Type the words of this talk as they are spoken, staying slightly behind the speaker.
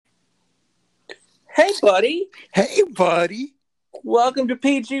Hey, buddy. Hey, buddy. Welcome to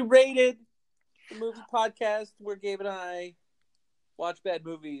PG Rated, the movie podcast where Gabe and I watch bad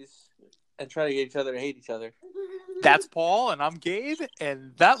movies and try to get each other to hate each other. That's Paul, and I'm Gabe,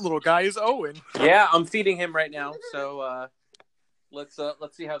 and that little guy is Owen. Yeah, I'm feeding him right now, so let's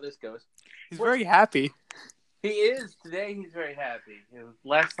see how this goes. He's very happy. He is. Today he's very happy.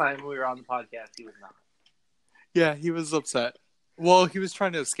 Last time we were on the podcast, he was not. Yeah, he was upset. Well, he was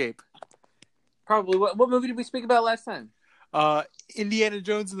trying to escape. Probably. What movie did we speak about last time? Indiana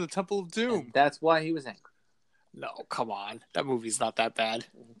Jones and the Temple of Doom. And that's why he was angry. No, come on. That movie's not that bad.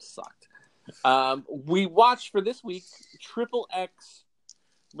 It sucked. We watched for this week Triple X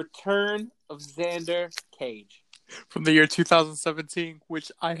Return of Xander Cage. From the year 2017,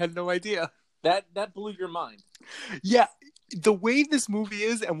 which I had no idea. That blew your mind. Yeah, the way this movie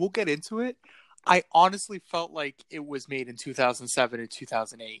is, and we'll get into it, I honestly felt like it was made in 2007 or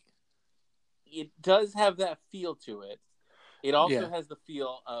 2008. It does have that feel to it. It also has the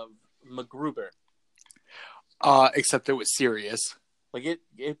feel of MacGruber. Except it was serious. Like it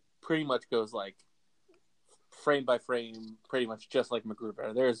pretty much goes like frame by frame, pretty much just like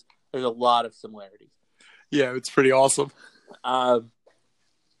MacGruber. There's a lot of similarities. Yeah, it's pretty awesome. I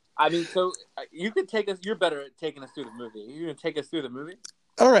mean, so you could take us. You're better at taking us through the movie. You're gonna take us through the movie.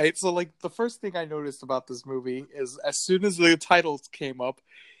 All right. So, like, the first thing I noticed about this movie is as soon as the titles came up,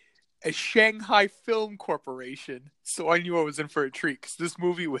 a Shanghai Film Corporation. So I knew I was in for a treat because this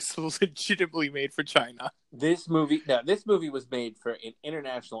movie was legitimately made for China. This movie was made for an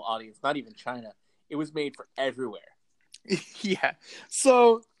international audience, not even China. It was made for everywhere. Yeah.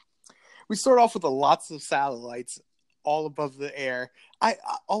 So we start off with lots of satellites all above the air.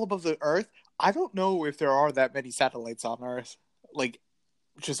 All above the Earth. I don't know if there are that many satellites on Earth, like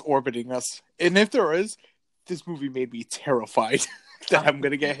just orbiting us. And if there is, this movie made me terrified that I'm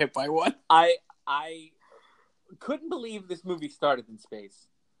gonna get hit by one. I couldn't believe this movie started in space.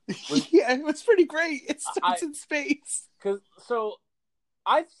 Yeah, it was pretty great. It starts in space. So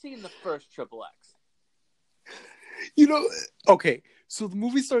I've seen the first Triple X. Okay, so the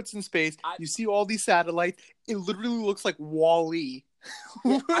movie starts in space. You see all these satellites. It literally looks like Wall-E.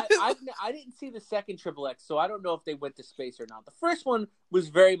 Yeah, I didn't see the second Triple X, so I don't know if they went to space or not. The first one was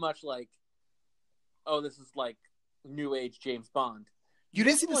very much like, oh, this is like New Age James Bond. You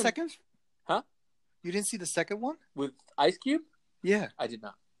didn't see the second? Huh? You didn't see the second one? With Ice Cube? Yeah. I did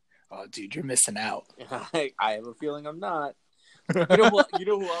not. Oh, dude, you're missing out. I have a feeling I'm not. You know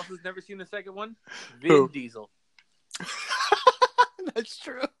who else has never seen the second one? Vin Diesel. That's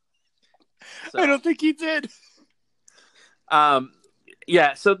true. So, I don't think he did.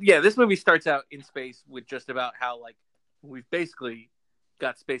 This movie starts out in space with just about how, like, we've basically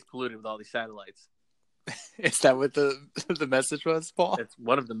got space polluted with all these satellites. Is that what the message was, Paul? It's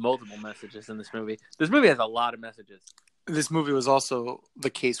one of the multiple messages in this movie. This movie has a lot of messages. This movie was also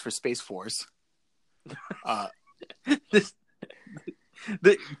the case for Space Force. The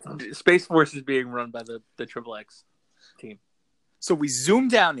Space Force is being run by the Triple X team. So we zoom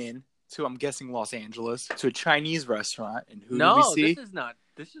down in to, I'm guessing, Los Angeles, to a Chinese restaurant. And who do we see?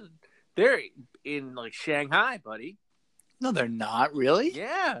 They're in, like, Shanghai, buddy. No, they're not, really?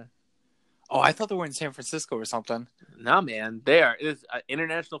 Yeah. Oh, I thought they were in San Francisco or something. No, man. They are. It's an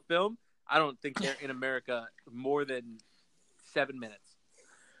international film. I don't think they're in America more than 7 minutes.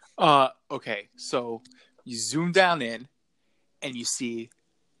 Okay. So you zoom down in and you see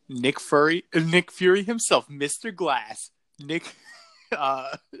Nick Fury himself, Mr. Glass,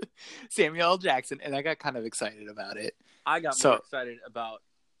 Samuel L. Jackson, and I got kind of excited about it. I got more excited about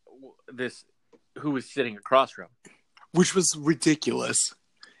this, who was sitting across from. Which was ridiculous.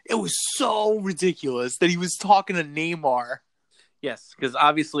 It was so ridiculous that he was talking to Neymar. Yes, because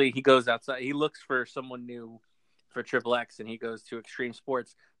obviously he goes outside. He looks for someone new for Triple X, and he goes to Extreme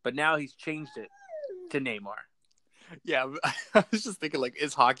Sports. But now he's changed it to Neymar. Yeah, I was just thinking, like,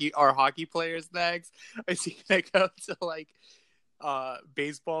 are hockey players next? I see that go to, like,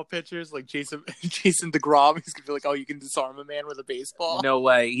 baseball pitchers, like Jason DeGrom. He's gonna be like, oh, you can disarm a man with a baseball. No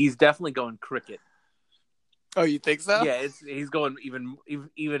way. He's definitely going cricket. Oh, you think so? Yeah, he's going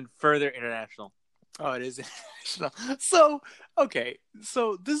even further international. Oh, it is international. So, okay.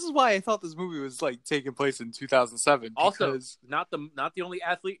 So this is why I thought this movie was, like, taking place in 2007. Also, not the only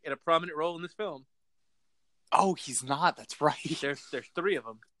athlete in a prominent role in this film. Oh, he's not. That's right. There's 3 of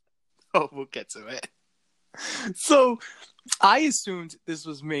them. Oh, we'll get to it. So I assumed this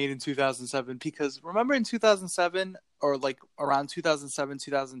was made in 2007 because remember in 2007 or like around 2007,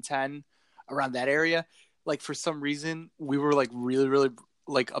 2010, around that area, like for some reason we were like really, really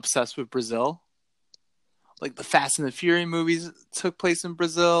like obsessed with Brazil. Like the Fast and the Furious movies took place in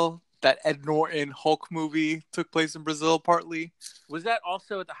Brazil. that Ed Norton Hulk movie took place in Brazil partly. Was that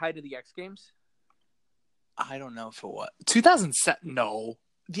also at the height of the X Games? I don't know if it was 2007. No,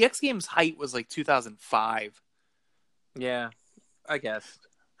 the X Games height was like 2005. Yeah, I guess.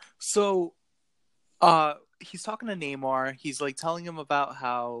 So, he's talking to Neymar. He's like telling him about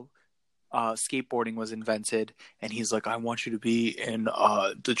how skateboarding was invented, and he's like, "I want you to be in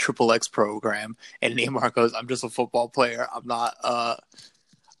the Triple X program." And Neymar goes, "I'm just a football player. I'm not.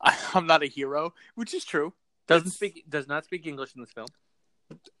 I'm not a hero," which is true. Does not speak English in this film.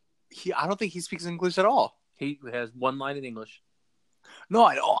 I don't think he speaks English at all. He has one line in English. No,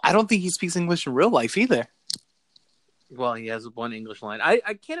 I don't think he speaks English in real life either. Well, he has one English line.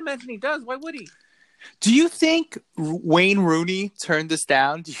 I can't imagine he does. Why would he? Do you think Wayne Rooney turned this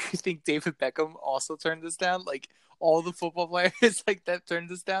down? Do you think David Beckham also turned this down? Like all the football players like that turned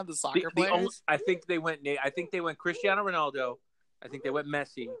this down? The soccer players? I think they went Cristiano Ronaldo. I think they went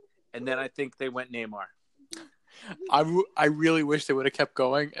Messi, and then I think they went Neymar. I really wish they would have kept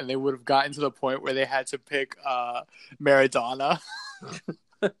going, and they would have gotten to the point where they had to pick Maradona.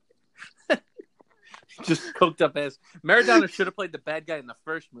 Just coked up ass. Maradona should have played the bad guy in the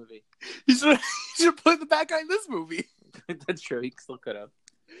first movie. He should have played the bad guy in this movie. That's true. He still could have.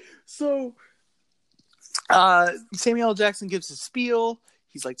 So, Samuel L. Jackson gives his spiel.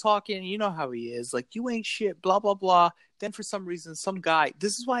 He's like talking. You know how he is. Like, you ain't shit, blah, blah, blah. Then for some reason, some guy,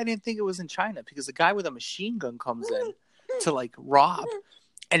 this is why I didn't think it was in China, because a guy with a machine gun comes in to like rob,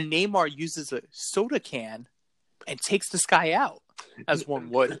 and Neymar uses a soda can and takes this guy out, as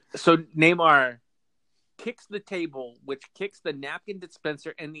one would. So Neymar kicks the table, which kicks the napkin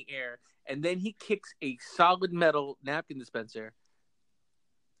dispenser in the air, and then he kicks a solid metal napkin dispenser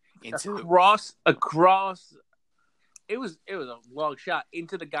across. It was a long shot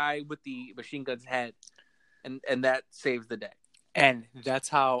into the guy with the machine gun's head, and that saves the day. And that's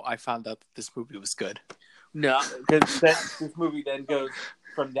how I found out that this movie was good. No, because this movie then goes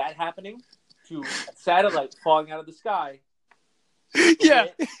from that happening to a satellite falling out of the sky. Yeah,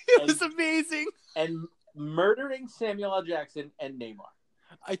 it was amazing. And murdering Samuel L. Jackson and Neymar.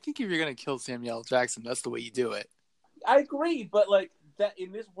 I think if you're gonna kill Samuel L. Jackson, that's the way you do it. I agree, but like that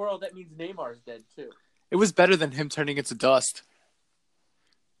in this world, that means Neymar's dead too. It was better than him turning into dust.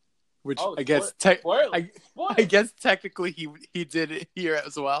 Which I guess I guess technically he did it here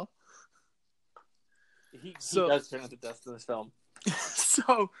as well. He does turn into dust in this film.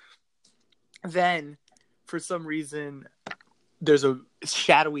 So then, for some reason, there's a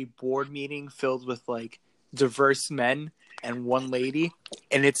shadowy board meeting filled with like diverse men and one lady,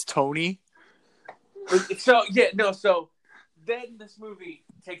 and it's Tony. So then this movie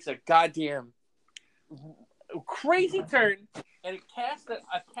takes a goddamn crazy turn, and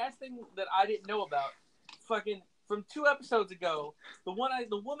a casting that I didn't know about. Fucking from 2 episodes ago, the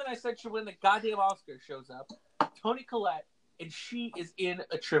woman I said should win the goddamn Oscar shows up, Toni Collette, and she is in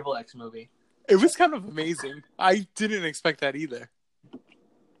a Triple X movie. It was kind of amazing. I didn't expect that either.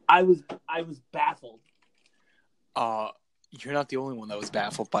 I was baffled. You're not the only one that was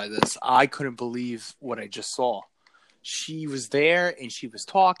baffled by this. I couldn't believe what I just saw. She was there and she was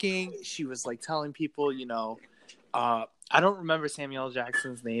talking. She was like telling people, you know, I don't remember Samuel L.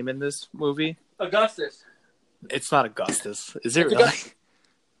 Jackson's name in this movie. Augustus. It's not Augustus. Is it really?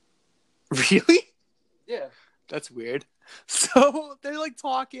 Really? Yeah. That's weird. So they're like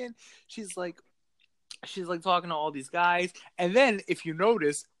talking. She's like talking to all these guys. And then if you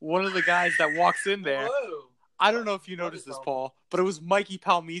notice, one of the guys that walks in there, Whoa. I don't know if you noticed this, Paul, but it was Mikey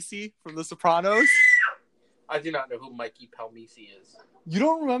Palmisi from The Sopranos. I do not know who Mikey Palmisi is. You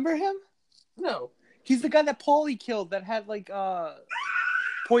don't remember him? No. He's the guy that Paulie killed that had like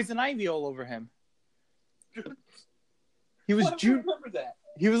poison ivy all over him. He was remember that.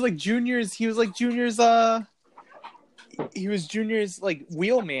 He was like Junior's like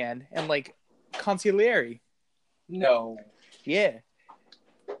wheelman and like consigliere. No. Yeah.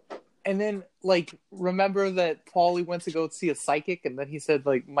 And then, like, remember that Paulie went to go see a psychic, and then he said,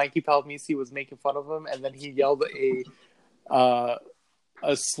 like, Mikey Palmisi was making fun of him, and then he yelled a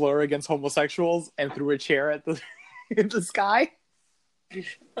slur against homosexuals and threw a chair at in the sky?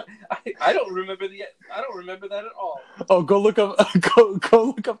 I don't remember that at all. Oh, go look up go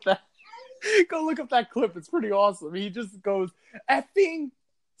look up that clip. It's pretty awesome. He just goes, effing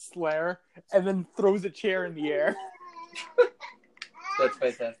slur, and then throws a chair in the air. That's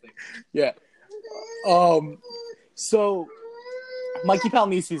fantastic. Yeah. So Mikey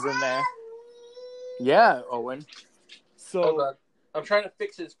Palmisi's in there. Yeah, Owen. So hold on. I'm trying to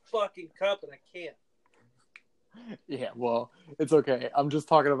fix his fucking cup and I can't. Yeah, well, it's okay. I'm just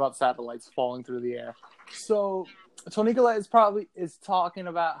talking about satellites falling through the air. So Tony Collette is talking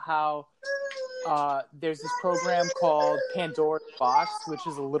about how there's this program called Pandora's Box, which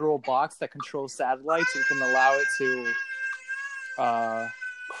is a literal box that controls satellites and can allow it to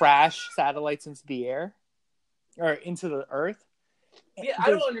crash satellites into the air or into the Earth. Yeah, I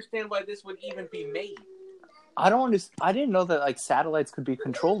don't understand why this would even be made. I didn't know that like satellites could be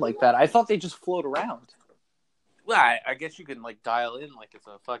controlled like that. I thought they just float around. Well, I guess you can like dial in like it's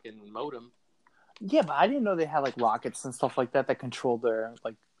a fucking modem. Yeah, but I didn't know they had like rockets and stuff like that that controlled their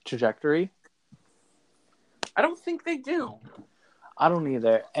like trajectory. I don't think they do. I don't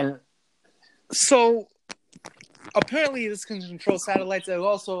either. And so apparently this can control satellites. It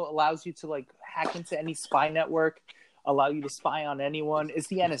also allows you to like hack into any spy network, allow you to spy on anyone. It's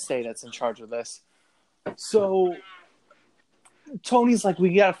the NSA that's in charge of this. So Tony's like,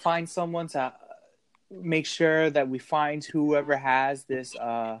 we gotta find someone to make sure that we find whoever has this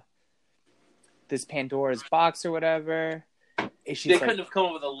this Pandora's box or whatever. They couldn't have come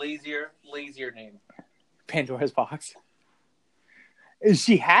up with a lazier name. Pandora's box. And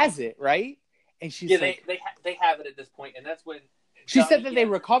she has it, right? And she's they have it at this point, and that's when she said that they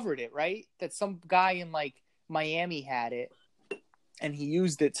recovered it, right? That some guy in like Miami had it, and he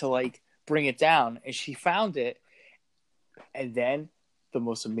used it to like bring it down, and she found it, and then the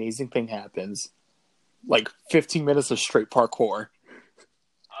most amazing thing happens. Like 15 minutes of straight parkour.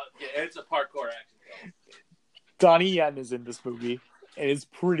 Yeah, it's a parkour action film. Donnie Yen is in this movie, and it's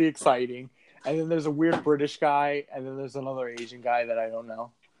pretty exciting. And then there's a weird British guy, and then there's another Asian guy that I don't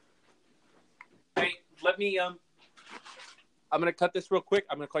know. Hey, let me I'm gonna cut this real quick.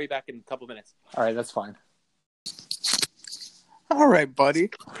 I'm gonna call you back in a couple minutes. All right, that's fine. All right,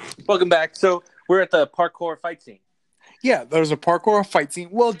 buddy. Welcome back. So we're at the parkour fight scene. Yeah, there's a parkour fight scene.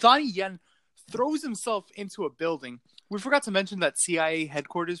 Well, Donnie Yen throws himself into a building. We forgot to mention that CIA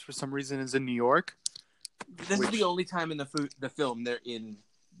headquarters, for some reason, is in New York. This is the only time in the film they're in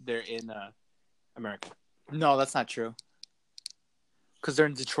America. No, that's not true. Because they're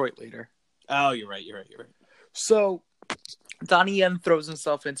in Detroit later. Oh, you're right. So, Donnie Yen throws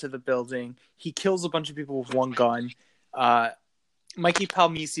himself into the building. He kills a bunch of people with one gun. Mikey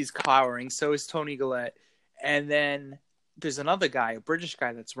Palmisi's cowering. So is Tony Collette. And then there's another guy, a British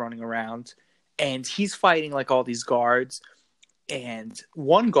guy that's running around. And he's fighting like all these guards. And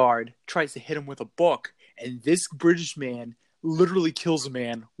one guard tries to hit him with a book. And this British man literally kills a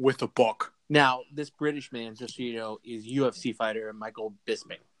man with a book. Now, this British man, just so you know, is UFC fighter Michael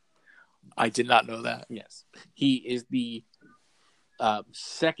Bisping. I did not know that. Yes. He is the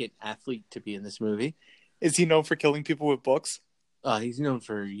second athlete to be in this movie. Is he known for killing people with books? He's known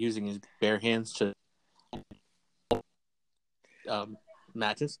for using his bare hands to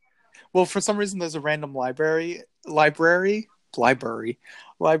matches. Well, for some reason, there's a random library in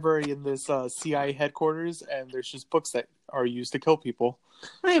this CIA headquarters, and there's just books that are used to kill people.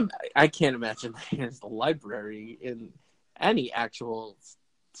 I can't imagine there's a library in any actual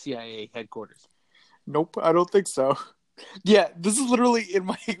CIA headquarters. Nope, I don't think so. Yeah, this is literally in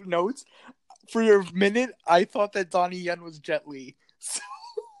my notes. For a minute, I thought that Donnie Yen was Jet Li. So...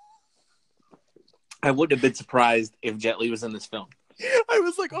 I wouldn't have been surprised if Jet Li was in this film. I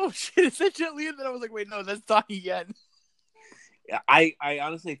was like, oh shit, is that Jet Li? And then I was like, wait, no, that's Donnie Yen. Yeah, I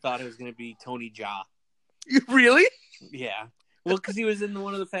honestly thought it was going to be Tony Jaa. You really? Yeah. Well, because he was in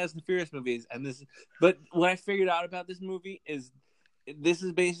one of the Fast and Furious movies, but what I figured out about this movie is this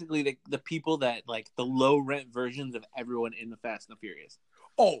is basically the people that like the low rent versions of everyone in the Fast and the Furious.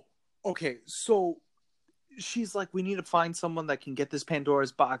 Oh, okay. So she's like, we need to find someone that can get this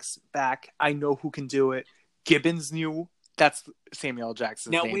Pandora's box back. I know who can do it. Gibbons knew. That's Samuel L.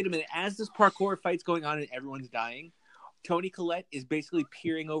 Jackson's name. Now, wait a minute. As this parkour fight's going on and everyone's dying, Tony Collette is basically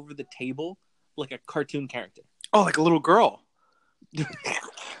peering over the table like a cartoon character. Oh, like a little girl.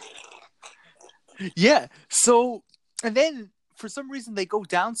 Yeah. So, and then for some reason they go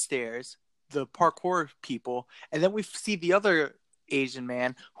downstairs, the parkour people, and then we see the other Asian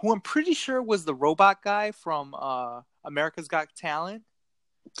man, who I'm pretty sure was the robot guy from America's Got Talent.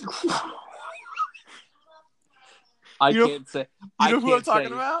 I can't say. You know who I'm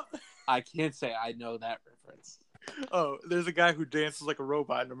talking about? I can't say I know that reference. Oh, there's a guy who dances like a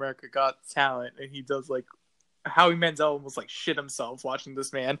robot in America Got Talent, and he does like Howie Mandel almost like shit himself watching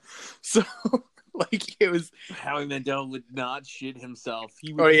this man. So like it was Howie Mandel would not shit himself.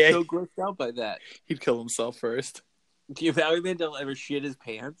 He would be so grossed out by that. He'd kill himself first. If Howie Mandel ever shit his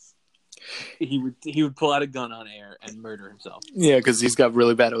pants, he would pull out a gun on air and murder himself. Yeah, because he's got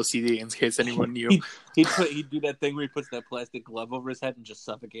really bad OCD. In case anyone knew, he'd do that thing where he puts that plastic glove over his head and just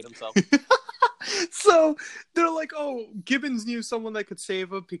suffocate himself. So they're like, "Oh, Gibbons knew someone that could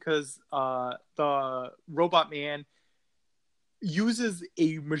save him because the robot man uses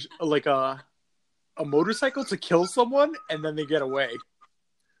a motorcycle to kill someone, and then they get away."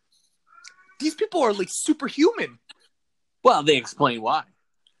 These people are like superhuman. Well, they explain why.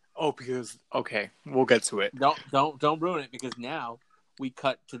 Oh, because okay, we'll get to it. Don't ruin it, because now we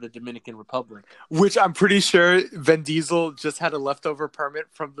cut to the Dominican Republic, which I'm pretty sure Vin Diesel just had a leftover permit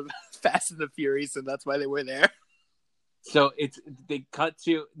from the Fast and the Furious, and that's why they were there. So they cut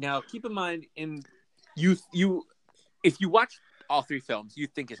to now. Keep in mind, if you watch all three films, you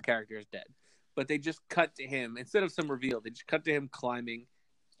think his character is dead, but they just cut to him instead of some reveal. They just cut to him climbing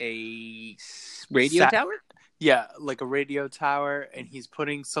a radio tower. Yeah, like a radio tower, and he's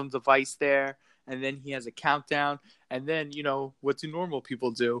putting some device there, and then he has a countdown, and then, what do normal people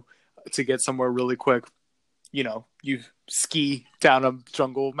do to get somewhere really quick? You ski down a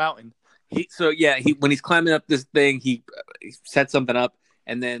jungle mountain. When he's climbing up this thing, he sets something up,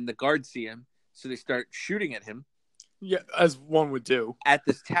 and then the guards see him, so they start shooting at him. Yeah, as one would do. At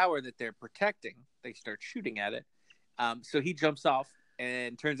this tower that they're protecting, they start shooting at it. So he jumps off,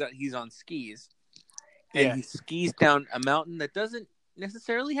 and turns out he's on skis. And he skis down a mountain that doesn't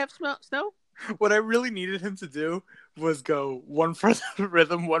necessarily have snow. What I really needed him to do was go one for the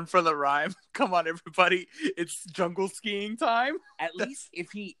rhythm, one for the rhyme. Come on, everybody. It's jungle skiing time. At least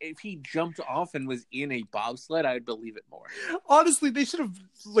if he jumped off and was in a bobsled, I'd believe it more. Honestly, they should have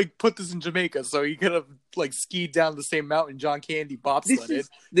put this in Jamaica so he could have skied down the same mountain John Candy bobsledded.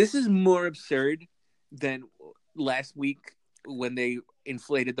 This is more absurd than last week when they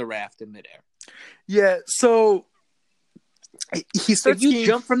inflated the raft in midair. Yeah, so he starts. If you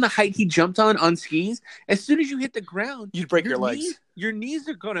jump from the height he jumped on skis, as soon as you hit the ground, you'd break your legs. Your knees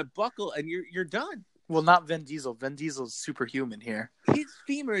are gonna buckle, and you're done. Well, not Vin Diesel. Vin Diesel's superhuman here. His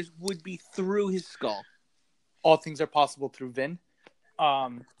femurs would be through his skull. All things are possible through Vin.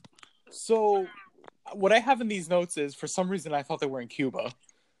 So what I have in these notes is, for some reason, I thought they were in Cuba,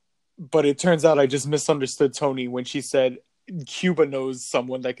 but it turns out I just misunderstood Tony when she said Cuba knows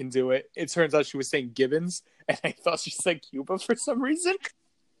someone that can do it. It turns out she was saying Gibbons, and I thought she said Cuba for some reason.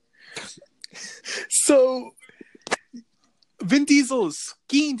 So Vin Diesel is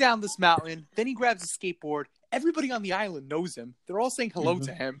skiing down this mountain. Then he grabs a skateboard. Everybody on the island knows him. They're all saying hello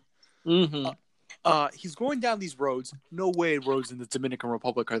to him. Mm-hmm. He's going down these roads. No way roads in the Dominican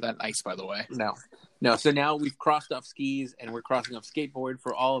Republic are that nice, by the way. No. So now we've crossed off skis, and we're crossing off skateboard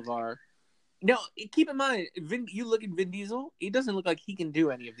for all of our... No, keep in mind, you look at Vin Diesel, he doesn't look like he can do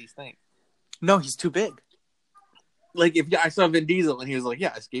any of these things. No, he's too big. If I saw Vin Diesel and he was like,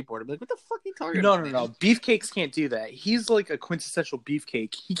 yeah, I skateboard, I'd be like, what the fuck are you talking about? No. Beefcakes can't do that. He's like a quintessential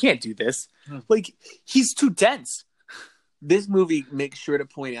beefcake. He can't do this. He's too dense. This movie makes sure to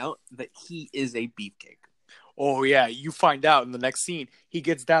point out that he is a beefcake. Oh, yeah. You find out in the next scene. He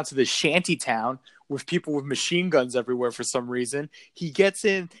gets down to the shanty town with people with machine guns everywhere for some reason. He gets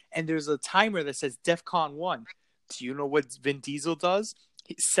in, and there's a timer that says DEFCON 1. Do you know what Vin Diesel does?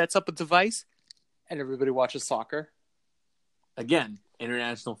 He sets up a device, and everybody watches soccer. Again,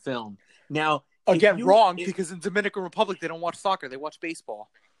 international film. Now, because in Dominican Republic, they don't watch soccer. They watch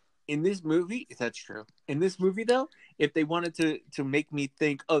baseball. In this movie, that's true. In this movie, though, if they wanted to make me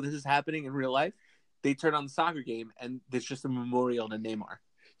think, oh, this is happening in real life, they turn on the soccer game, and there's just a memorial to Neymar.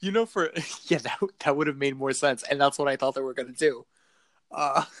 That would have made more sense, and that's what I thought they were going to do.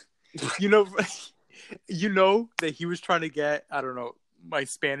 That he was trying to get, I don't know, my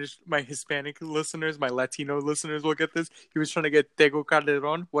Hispanic listeners, my Latino listeners will get this. He was trying to get Tego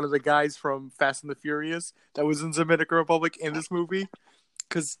Calderon, one of the guys from Fast and the Furious that was in Dominican Republic in this movie,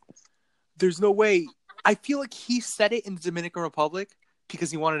 because there's no way. I feel like he said it in the Dominican Republic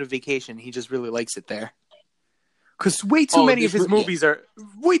because he wanted a vacation. He just really likes it there. Because way too many of his movies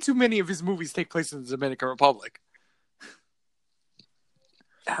take place in the Dominican Republic.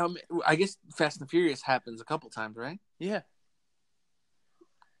 I guess Fast and Furious happens a couple times, right? Yeah.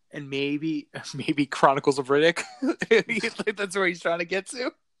 And maybe Chronicles of Riddick. That's where he's trying to get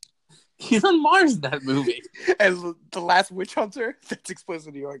to. He's on Mars in that movie. And The Last Witch Hunter, that takes place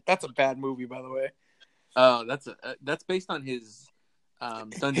in New York. That's a bad movie, by the way. Oh, that's based on his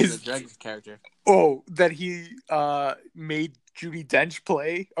Dungeons and Dragons character. Oh, that he made Judi Dench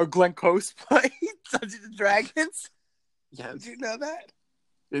play, or Glenn Close play Dungeons and Dragons? Yeah. Did you know that?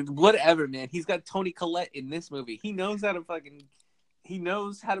 Whatever, man. He's got Toni Collette in this movie. He knows how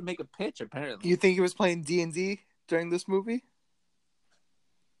to make a pitch, apparently. You think he was playing D&D during this movie?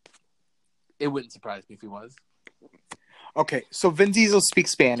 It wouldn't surprise me if he was. Okay, so Vin Diesel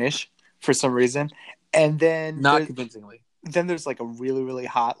speaks Spanish for some reason, and Not convincingly. then there's like a really really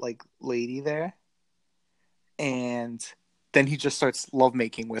hot like lady there, and then he just starts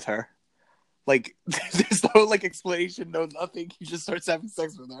lovemaking with her. Like there's no like explanation, no nothing. He just starts having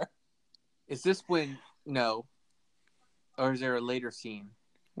sex with her. Is this when no, or is there a later scene?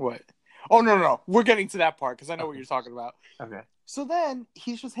 What? Oh no, we're getting to that part because I know what you're talking about. Okay. So then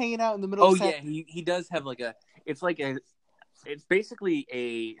he's just hanging out in the middle. Oh of yeah, he does have like a. It's basically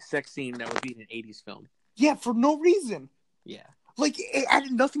a sex scene that would be in an '80s film. Yeah, for no reason. Yeah. Like it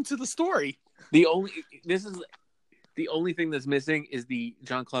added nothing to the story. The only thing that's missing is the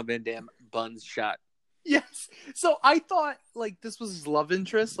Jean-Claude Van Damme buns shot. Yes. So I thought like this was his love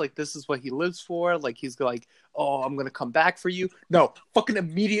interest. Like this is what he lives for. Like he's like, oh, I'm gonna come back for you. No, fucking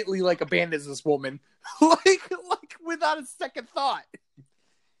immediately like abandons this woman, like without a second thought.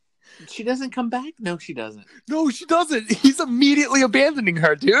 She doesn't come back? No, she doesn't. No, she doesn't. He's immediately abandoning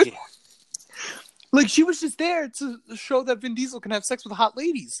her, dude. Yeah. Like she was just there to show that Vin Diesel can have sex with hot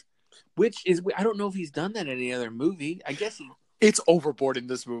ladies. Which is, I don't know if he's done that in any other movie. I guess It's overboard in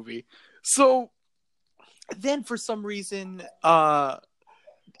this movie. So then for some reason,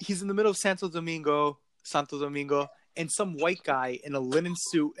 he's in the middle of Santo Domingo, and some white guy in a linen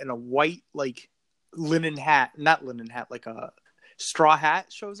suit and a white like linen hat, not linen hat, like a straw hat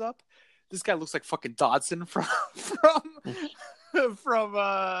shows up. This guy looks like fucking Dodson from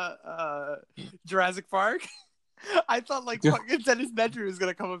Jurassic Park. I thought like fucking Dennis Nedry was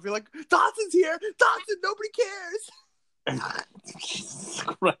gonna come up and be like, Dodson's here! Dodson, nobody cares! Jesus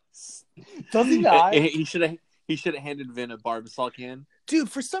Christ. Does he not? He should have handed Vin a Barbasol can. Dude,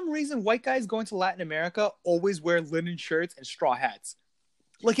 for some reason, white guys going to Latin America always wear linen shirts and straw hats.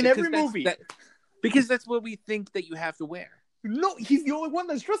 Like in every movie. Because that's what we think that you have to wear. No, he's the only one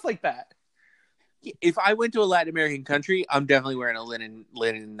that's dressed like that. If I went to a Latin American country, I'm definitely wearing a linen,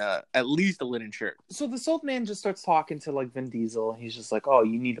 at least a linen shirt. So this old man just starts talking to like Vin Diesel. He's just like, "Oh,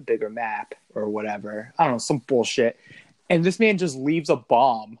 you need a bigger map or whatever." I don't know, some bullshit. And this man just leaves a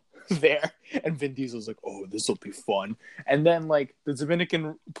bomb there, and Vin Diesel's like, "Oh, this will be fun." And then like the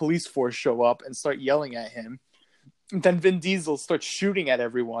Dominican police force show up and start yelling at him. And then Vin Diesel starts shooting at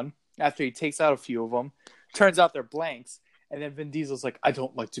everyone after he takes out a few of them. Turns out they're blanks. And then Vin Diesel's like, "I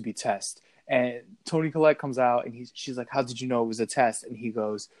don't like to be tested." And Toni Collette comes out and she's like, "How did you know it was a test?" And he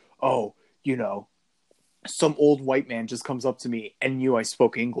goes, "Oh, some old white man just comes up to me and knew I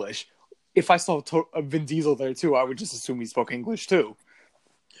spoke English. If I saw Vin Diesel there too, I would just assume he spoke English too."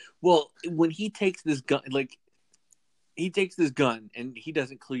 Well, when he takes this gun, and he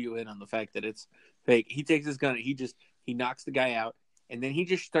doesn't clue you in on the fact that it's fake. He takes this gun and he knocks the guy out, and then he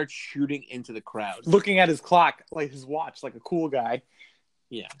just starts shooting into the crowd, looking at his clock, like his watch, like a cool guy.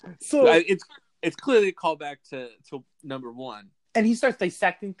 Yeah. So it's clearly a callback to number one. And he starts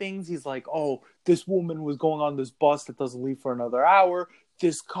dissecting things. He's like, "Oh, this woman was going on this bus that doesn't leave for another hour.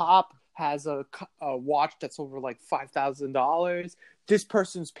 This cop has a watch that's over like $5,000. This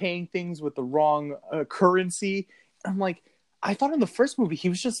person's paying things with the wrong currency." And I'm like, I thought in the first movie he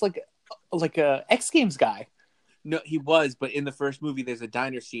was just like a X Games guy. No, he was, but in the first movie, there's a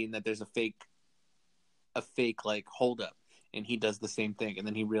diner scene that there's a fake like holdup. And he does the same thing, and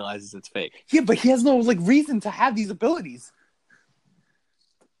then he realizes it's fake. Yeah, but he has no like reason to have these abilities.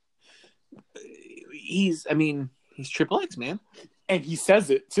 He's Triple X, man. And he says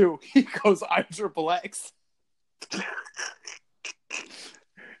it too. He goes, "I'm Triple X."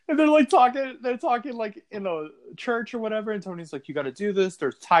 And they're talking like in a church or whatever, and Tony's like, "You gotta do this,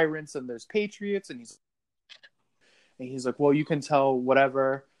 there's tyrants and there's patriots," and he's like, "Well, you can tell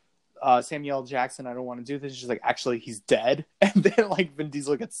whatever Samuel L. Jackson, I don't want to do this." She's like, "Actually, he's dead." And then like Vin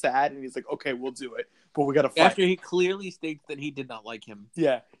Diesel gets sad and he's like, "Okay, we'll do it, but we gotta fight." After he clearly states that he did not like him.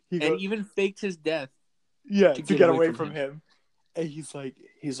 Yeah. Even faked his death. Yeah, to get away from him. And he's like,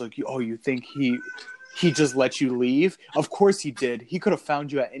 "Oh, you think he just let you leave? Of course he did. He could have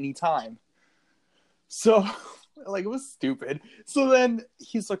found you at any time." So like it was stupid. So then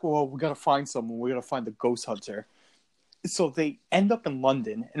he's like, "Well, we gotta find someone. We gotta find the ghost hunter." So they end up in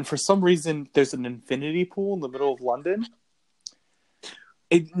London, and for some reason, there's an infinity pool in the middle of London.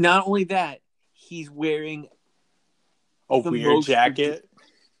 Not only that, he's wearing a weird jacket.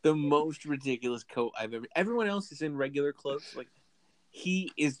 The most ridiculous coat I've ever... Everyone else is in regular clothes. Like,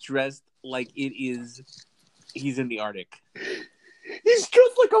 he is dressed like he's in the Arctic. He's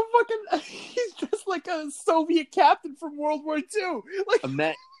dressed like a Soviet captain from World War II. Like,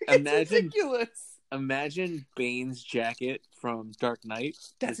 it's ridiculous. Imagine Bane's jacket from Dark Knight.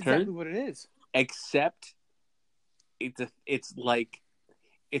 That's exactly what it is. Except it's like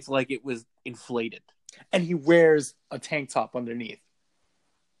it was inflated. And he wears a tank top underneath.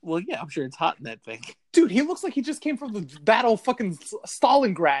 Well, yeah, I'm sure it's hot in that thing. Dude, he looks like he just came from the battle of fucking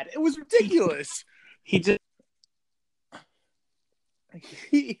Stalingrad. It was ridiculous. It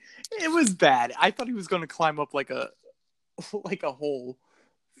was bad. I thought he was going to climb up like a hole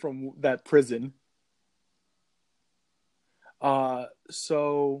from that prison.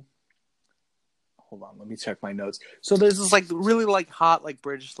 So hold on, let me check my notes. So there's this like really like hot like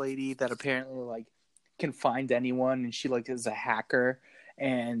British lady that apparently like can find anyone, and she like is a hacker.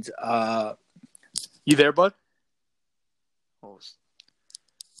 And you there, bud? Oh.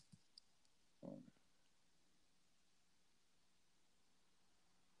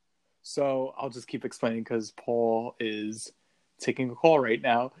 So I'll just keep explaining because Paul is taking a call right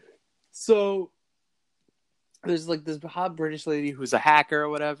now. So there's like this hot British lady who's a hacker or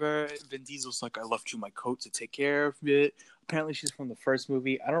whatever. Vin Diesel's like, I left you my coat to take care of it. Apparently she's from the first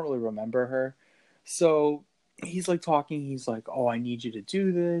movie. I don't really remember her. So he's like talking. He's like, oh, I need you to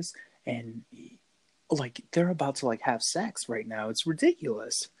do this. And like they're about to like have sex right now. It's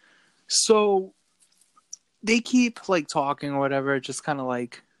ridiculous. So they keep like talking or whatever. Just kind of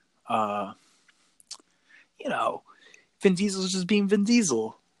like, Vin Diesel's just being Vin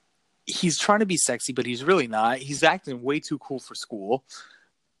Diesel. He's trying to be sexy, but he's really not. He's acting way too cool for school.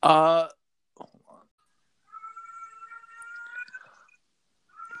 Hold on.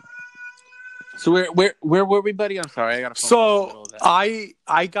 So where were we, buddy? I'm sorry, I got a phone call in the middle of that.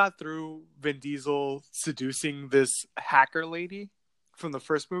 I got through Vin Diesel seducing this hacker lady from the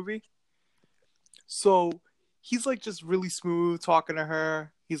first movie. So he's like just really smooth talking to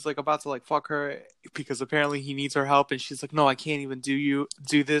her. He's like about to like fuck her because apparently he needs her help, and she's like, no, I can't even do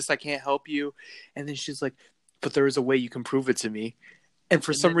this. I can't help you. And then she's like, but there is a way you can prove it to me. And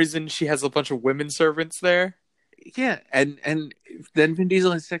for some reason, she has a bunch of women servants there. Yeah, and then Vin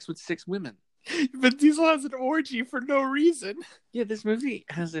Diesel has sex with 6 women. Vin Diesel has an orgy for no reason. Yeah, this movie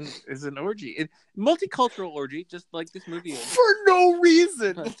is an orgy, multicultural orgy, just like this movie is. For no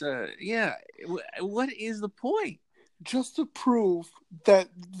reason. But, yeah, what is the point? Just to prove that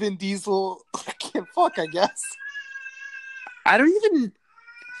Vin Diesel can't fuck, I guess. It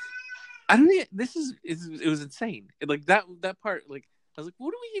was insane. Like that part, like I was like,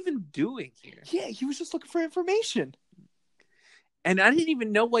 what are we even doing here? Yeah, he was just looking for information. And I didn't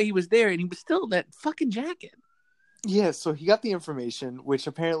even know why he was there, and he was still in that fucking jacket. Yeah, so he got the information, which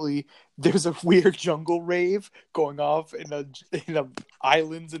apparently there's a weird jungle rave going off in a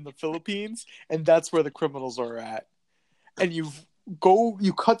islands in the Philippines, and that's where the criminals are at. And you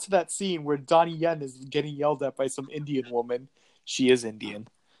cut to that scene where Donnie Yen is getting yelled at by some Indian woman. She is Indian.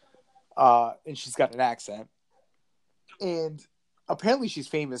 And she's got an accent. And apparently she's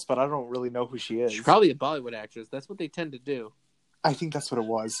famous, but I don't really know who she is. She's probably a Bollywood actress. That's what they tend to do. I think that's what it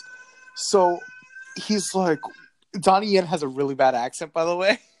was. So he's like, Donnie Yen has a really bad accent, by the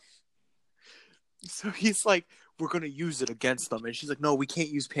way. So he's like, we're going to use it against them. And she's like, no, we can't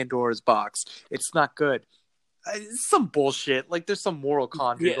use Pandora's box. It's not good. It's some bullshit. Like there's some moral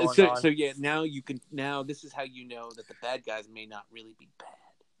content going on. So yeah, now this is how you know that the bad guys may not really be bad.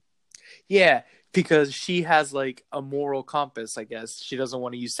 Yeah, because she has like a moral compass, I guess. She doesn't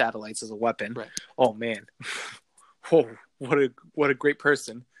want to use satellites as a weapon. Right. Oh man. Oh, what a great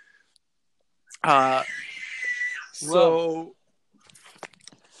person. So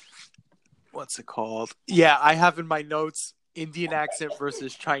what's it called? Yeah, I have in my notes Indian accent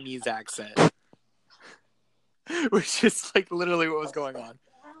versus Chinese accent. Which is like literally what was going on.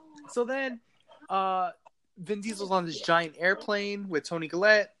 So then Vin Diesel's on this giant airplane with Toni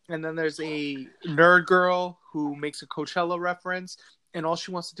Collette, and then there's a nerd girl who makes a Coachella reference, and all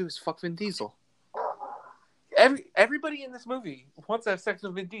she wants to do is fuck Vin Diesel. Everybody in this movie wants to have sex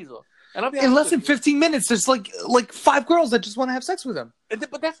with Vin Diesel. And I'll be in less than 15 minutes, there's like 5 girls that just want to have sex with him.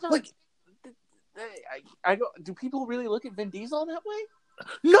 But that's not like I don't. Do people really look at Vin Diesel that way?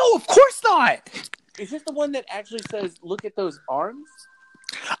 No, of course not. Is this the one that actually says, "Look at those arms"?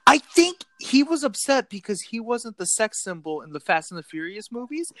 I think he was upset because he wasn't the sex symbol in the Fast and the Furious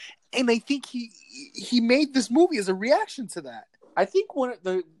movies, and I think he made this movie as a reaction to that. I think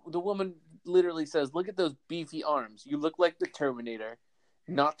the woman literally says, "Look at those beefy arms. You look like the Terminator,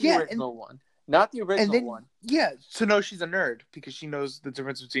 not the original one, not the original one." Yeah, so no, she's a nerd because she knows the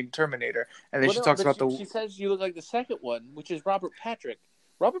difference between Terminator, and then she talks about She says you look like the second one, which is Robert Patrick.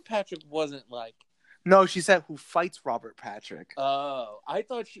 Robert Patrick wasn't like. No, she said who fights Robert Patrick. Oh, I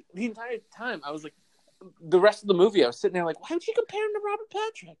thought the entire time I was like, the rest of the movie I was sitting there like, why would she compare him to Robert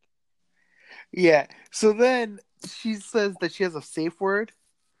Patrick? Yeah. So then she says that she has a safe word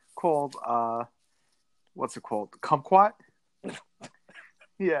called what's it called? Kumquat.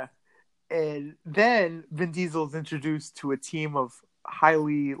 Yeah. And then Vin Diesel is introduced to a team of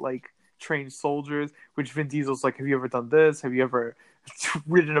highly like trained soldiers, which Vin Diesel's like, have you ever done this? Have you ever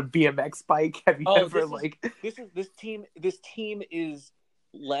ridden a BMX bike? Have you ever this team is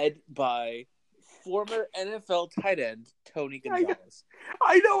led by former NFL tight end Tony Gonzalez.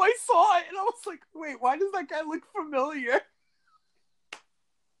 I know, I saw it and I was like, wait, why does that guy look familiar?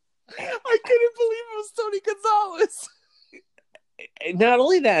 I couldn't believe it was Tony Gonzalez. Not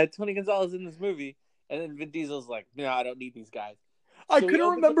only that, Tony Gonzalez in this movie, and then Vin Diesel's like, no, I don't need these guys. I couldn't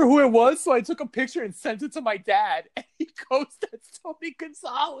remember who it was, so I took a picture and sent it to my dad, and he goes, that's Tony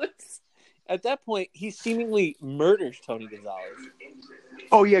Gonzalez. At that point, he seemingly murders Tony Gonzalez.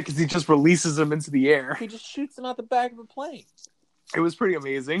 Oh, yeah, because he just releases him into the air. He just shoots him out the back of a plane. It was pretty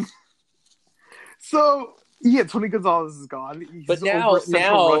amazing. So, yeah, Tony Gonzalez is gone. He's but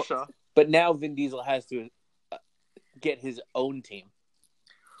now Vin Diesel has to get his own team.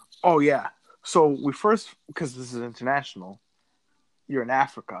 Oh, yeah. So we first, because this is international, you're in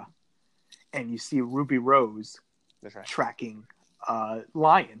Africa, and you see Ruby Rose tracking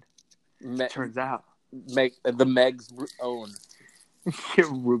Lion. Turns out. The Meg's own.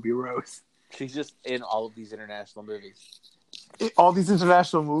 Ruby Rose. She's just in all of these international movies. All these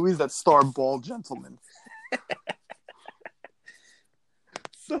international movies that star bald gentlemen.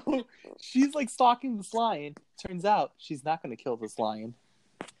 So she's like stalking this lion. Turns out she's not going to kill this lion.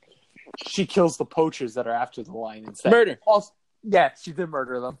 She kills the poachers that are after the lion instead. Murder. Also, yeah, she did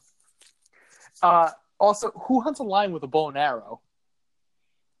murder them. Also, who hunts a lion with a bow and arrow?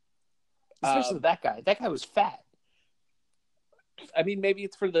 Especially that guy. That guy was fat. I mean, maybe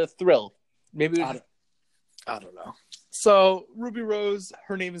it's for the thrill. Maybe I don't know. So Ruby Rose,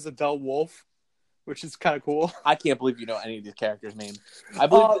 her name is Adele Wolf, which is kind of cool. I can't believe you know any of these characters' names. I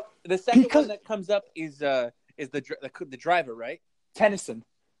believe the second one that comes up is the driver, right? Tennyson,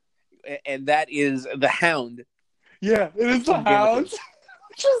 and that is the Hound. Yeah, it is the Hound,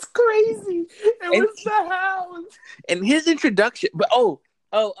 which is crazy. It was the Hound, and his introduction. But so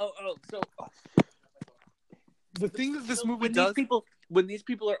the thing that this movie does, when these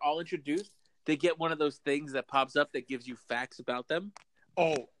people are all introduced, they get one of those things that pops up that gives you facts about them.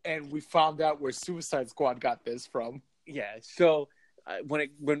 Oh, and we found out where Suicide Squad got this from. Yeah, so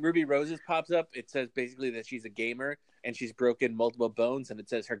when Ruby Roses pops up, it says basically that she's a gamer and she's broken multiple bones, and it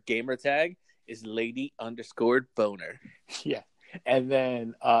says her gamer tag is Lady_Boner. Yeah, and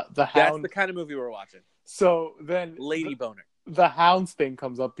then the Hound. That's the kind of movie we're watching. So then, Lady Boner. The Hound's thing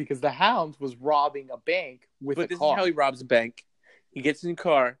comes up because the Hound was robbing a bank with a car. But this is how he robs a bank. He gets in a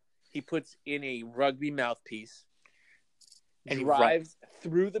car. He puts in a rugby mouthpiece. And he drives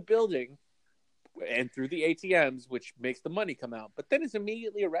through the building and through the ATMs, which makes the money come out. But then is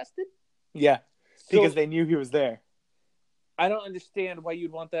immediately arrested? Yeah, because they knew he was there. I don't understand why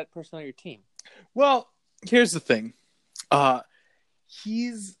you'd want that person on your team. Well, here's the thing.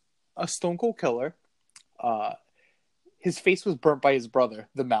 He's a stone cold killer. His face was burnt by his brother,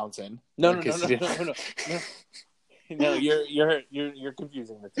 the Mountain. No. No, you're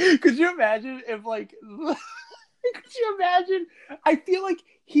confusing the two. Could you imagine if could you imagine? I feel like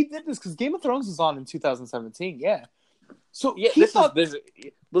he did this because Game of Thrones was on in 2017. Yeah. So yeah, he's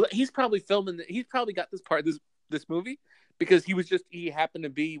probably filming. He's probably got this part of this movie because he happened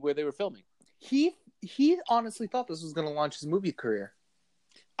to be where they were filming. He honestly thought this was going to launch his movie career.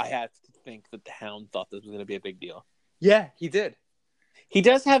 I have to think that the Hound thought this was going to be a big deal. Yeah, he did. He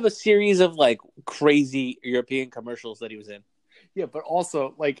does have a series of crazy European commercials that he was in. Yeah, but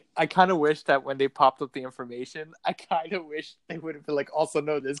also I kind of wish that when they popped up the information, I kind of wish they would have been also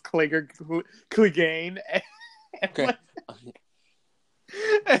known as Clegane and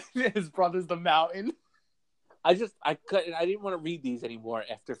his brother's the Mountain. I didn't want to read these anymore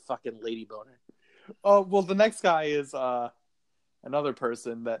after fucking Lady Boner. Oh well, the next guy is another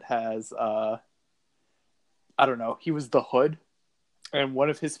person that has I don't know. He was the Hood, and one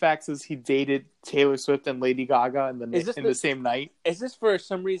of his facts is he dated Taylor Swift and Lady Gaga in the same night. Is this for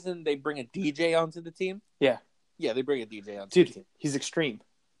some reason they bring a DJ onto the team? Yeah, they bring a DJ onto the team. He's extreme.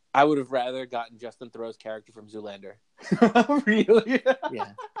 I would have rather gotten Justin Theroux's character from Zoolander. Really?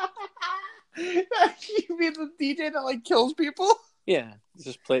 Yeah. You mean the DJ that kills people? Yeah,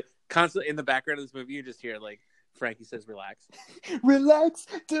 just play constantly in the background of this movie. You just hear Frankie says, "Relax, relax,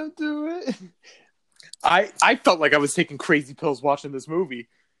 don't do it." I felt like I was taking crazy pills watching this movie.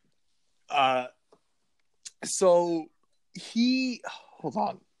 So hold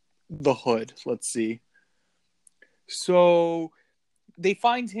on, the Hood. Let's see. So they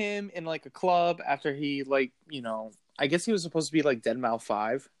find him in a club after he I guess he was supposed to be Deadmau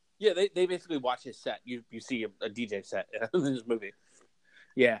 5. Yeah, they basically watch his set. You see a DJ set in this movie.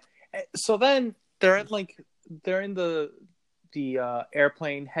 Yeah, So then they're in the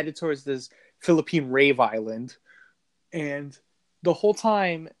airplane headed towards this Philippine rave island, and the whole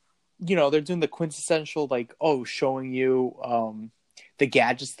time, they're doing the quintessential showing you the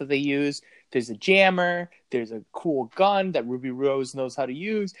gadgets that they use. There's a jammer, there's a cool gun that Ruby Rose knows how to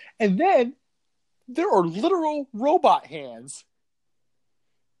use, and then there are literal robot hands.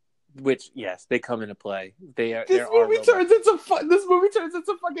 Which, yes, they come into play. This movie turns into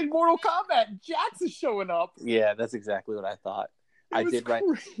fucking Mortal Kombat. Jax is showing up. Yeah, that's exactly what I thought. I did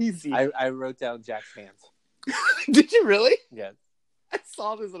crazy. I wrote down Jack's hands. Did you really? Yeah. I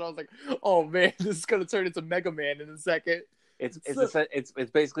saw this and I was like, "Oh man, this is gonna turn into Mega Man in a second." It's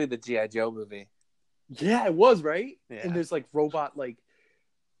basically the G.I. Joe movie. Yeah, it was, right? Yeah. And there's robot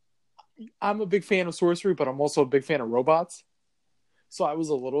I'm a big fan of sorcery, but I'm also a big fan of robots. So I was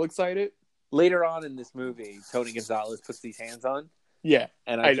a little excited. Later on in this movie, Tony Gonzalez puts these hands on. Yeah.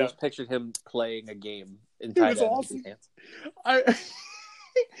 And I just pictured him playing a game in It was awesome.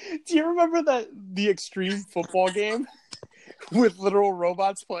 Do you remember the Extreme football game with literal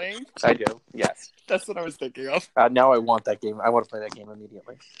robots playing? I do, yes. That's what I was thinking of. Now I want that game. I want to play that game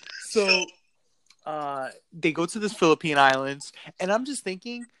immediately. So they go to this Philippine islands, and I'm just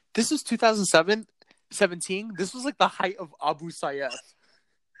thinking, this is 2017. This was the height of Abu Sayyaf.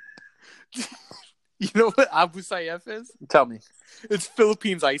 You know what Abu Sayyaf is? Tell me. It's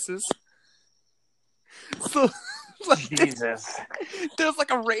Philippines ISIS. So, Jesus. There's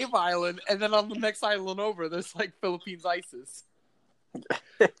a rave island, and then on the next island over, there's Philippines ISIS.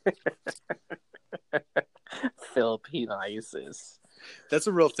 Philippine ISIS. That's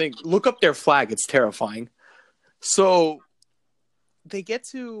a real thing. Look up their flag. It's terrifying. So they get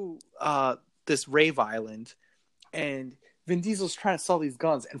to this rave island, and Vin Diesel's trying to sell these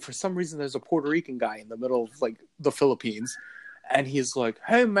guns, and for some reason there's a Puerto Rican guy in the middle of the Philippines, and he's like,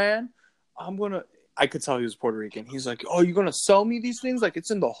 "Hey man, I could tell he was Puerto Rican. He's like, "Oh, you're gonna sell me these things? It's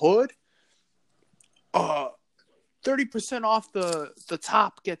in the hood? 30% off the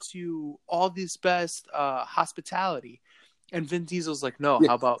top gets you all this best hospitality." And Vin Diesel's like, "No,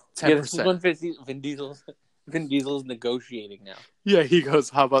 how about 10%?" Yeah, this is when Vin Diesel's negotiating now. Yeah, he goes,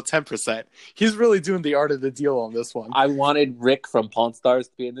 "How about 10%?" He's really doing the art of the deal on this one. I wanted Rick from Pawn Stars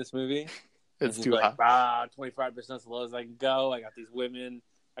to be in this movie. It's too high. 25% as low as I can go. I got these women.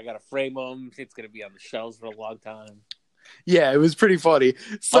 I got to frame them. It's going to be on the shelves for a long time. Yeah, it was pretty funny.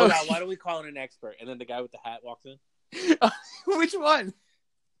 So now, why don't we call in an expert? And then the guy with the hat walks in. Which one?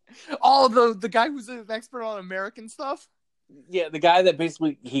 Oh, the guy who's an expert on American stuff? Yeah, the guy that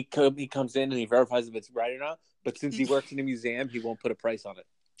basically he comes in and he verifies if it's right or not. But since he works in a museum, he won't put a price on it.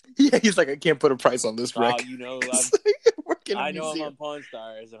 Yeah, he's like, "I can't put a price on this, Rick." I know I'm on Pawn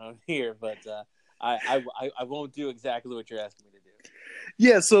Stars and I'm here, but I won't do exactly what you're asking me to do.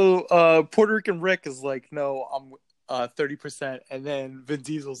 Yeah, so Puerto Rican Rick is like, "No, I'm 30%," and then Vin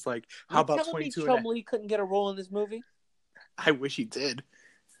Diesel's like, "How about 22?" Chum Lee couldn't get a role in this movie? I wish he did.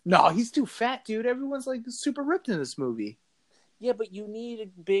 No, he's too fat, dude. Everyone's super ripped in this movie. Yeah, but you need a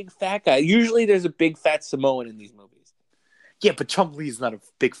big fat guy. Usually there's a big fat Samoan in these movies. Yeah, but Chum Lee's not a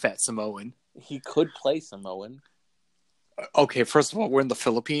big fat Samoan. He could play Samoan. Okay, first of all, we're in the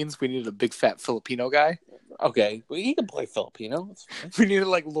Philippines. We need a big fat Filipino guy. Okay, well, he can play Filipino. We needed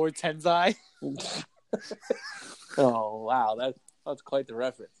Lord Tenzai. Oh wow, that's quite the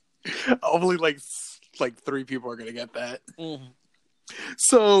reference. Only 3 people are gonna get that. Mm-hmm.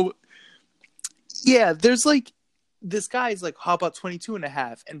 So yeah, there's this guy's like, "How about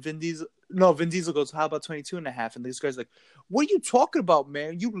 22.5?" And Vin Diesel goes, "How about 22.5?" And this guy's like, "What are you talking about,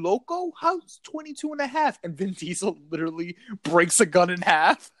 man? You loco? How's 22.5?" And Vin Diesel literally breaks a gun in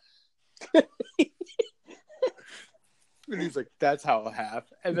half. And he's like, "That's how a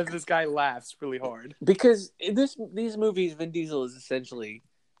half." And then this guy laughs really hard. Because in these movies, Vin Diesel is essentially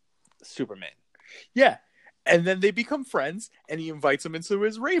Superman. Yeah. And then they become friends, and he invites him into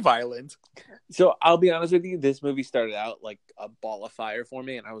his rave island. So I'll be honest with you, this movie started out like a ball of fire for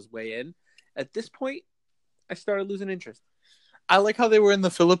me, and I was way in. At this point, I started losing interest. I like how they were in the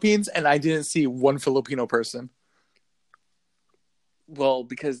Philippines, and I didn't see one Filipino person. Well,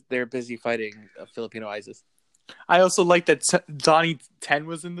 because they're busy fighting Filipino ISIS. I also like that Donnie 10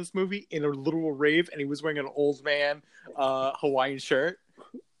 was in this movie in a literal rave, and he was wearing an old man Hawaiian shirt.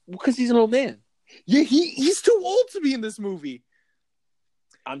 Because he's an old man. Yeah, he's too old to be in this movie.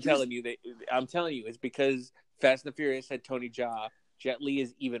 I'm telling you, it's because Fast and the Furious had Tony Jaa. Jet Li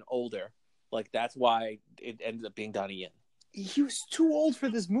is even older. That's why it ended up being Donnie Yen. He was too old for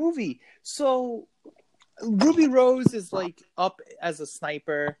this movie. So Ruby Rose is up as a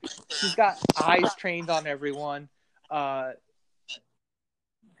sniper. She's got eyes trained on everyone.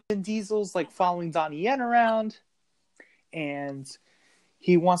 Vin Diesel's like following Donnie Yen around, and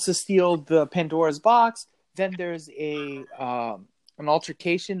he wants to steal the Pandora's box. Then there's an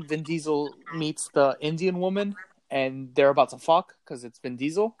altercation. Vin Diesel meets the Indian woman, and they're about to fuck because it's Vin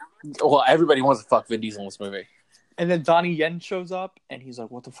Diesel. Well, everybody wants to fuck Vin Diesel in this movie. And then Donnie Yen shows up, and he's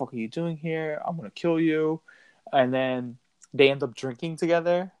like, "What the fuck are you doing here? I'm gonna kill you." And then they end up drinking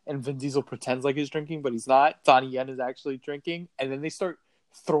together, and Vin Diesel pretends like he's drinking, but he's not. Donnie Yen is actually drinking, and then they start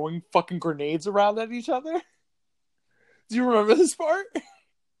throwing fucking grenades around at each other. Do you remember this part?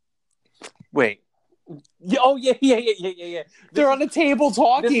 Wait. Yeah. They're on a table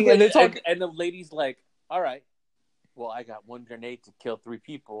talking, and they talk. And the lady's like, "All right, well, I got one grenade to kill 3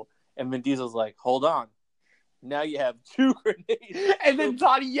 people," and Vin Diesel's like, "Hold on, now you have 2 grenades." And then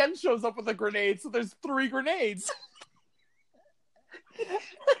Donnie Yen shows up with a grenade, so there's 3 grenades.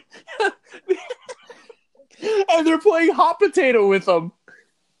 And they're playing hot potato with them.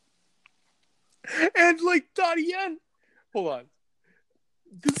 And like Donnie Yen, hold on.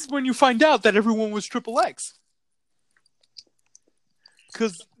 This is when you find out that everyone was Triple X.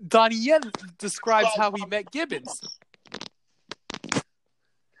 Because Donnie Yen describes how he met Gibbons.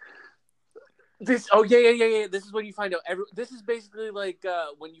 This is when you find out. This is basically like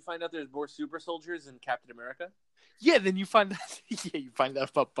when you find out there's more super soldiers in Captain America. Yeah, then you find out. Yeah, you find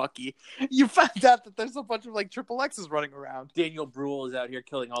out about Bucky. You find out that there's a bunch of like Triple X's running around. Daniel Bruhl is out here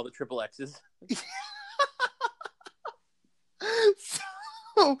killing all the Triple X's.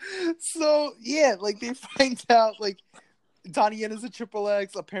 So yeah, like they find out like Donnie Yen is a Triple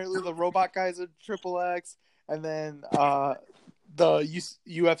X. Apparently, the robot guys are Triple X, and then the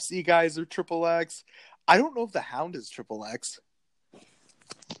UFC guys are Triple X. I don't know if the Hound is Triple X.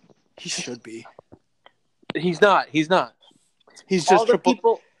 He should be. He's not. He's just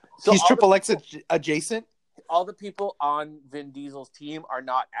Triple. He's Triple X adjacent. All the people on Vin Diesel's team are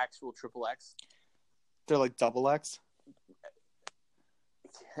not actual Triple X. They're like Double X.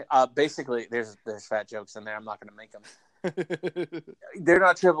 Basically, there's fat jokes in there. I'm not going to make them. They're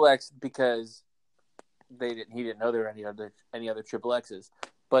not Triple X because he didn't know there were any other Triple X's.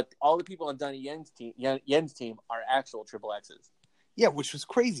 But all the people on Donnie Yen's team are actual Triple X's. Yeah, which was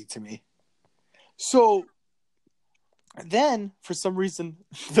crazy to me. So then, for some reason,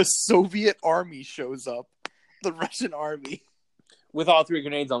 the Soviet army shows up, the Russian army, with all 3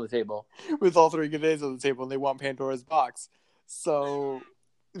 grenades on the table. And they want Pandora's box. So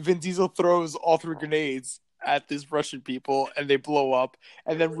Vin Diesel throws all 3 grenades at these Russian people, and they blow up.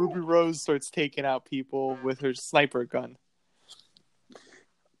 And then Ruby Rose starts taking out people with her sniper gun.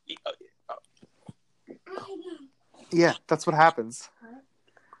 Yeah, that's what happens.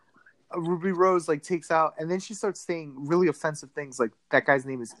 Ruby Rose like takes out, and then she starts saying really offensive things like that guy's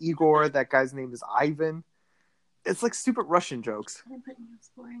name is Igor, that guy's name is Ivan. It's like stupid Russian jokes. I'm putting you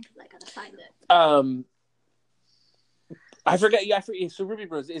exploring because I gotta find it. I forget. Yeah, so Ruby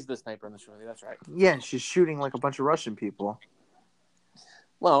Rose is the sniper in this movie. That's right. Yeah, she's shooting like a bunch of Russian people.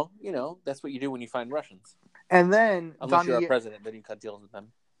 Well, that's what you do when you find Russians. And then unless you're a president, then you cut deals with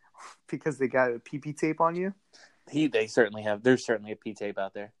them because they got a PP tape on you. They certainly have. There's certainly a P tape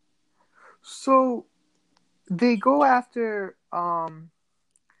out there. So they go after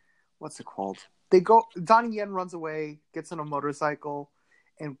what's it called? Donnie Yen runs away, gets on a motorcycle,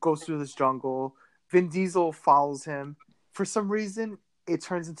 and goes through this jungle. Vin Diesel follows him. For some reason, it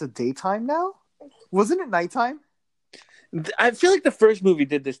turns into daytime now. Wasn't it nighttime? I feel like the first movie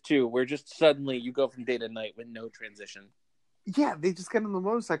did this too, where just suddenly you go from day to night with no transition. Yeah, they just get on the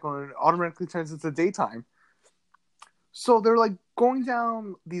motorcycle and it automatically turns into daytime. So they're like going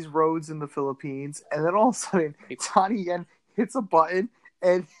down these roads in the Philippines, and then all of a sudden, Donnie Yen hits a button,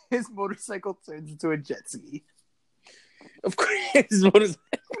 and his motorcycle turns into a jet ski. Of course, his motorcycle.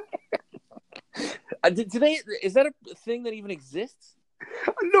 Is that a thing that even exists?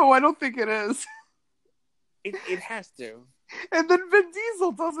 No, I don't think it is. It has to. And then Vin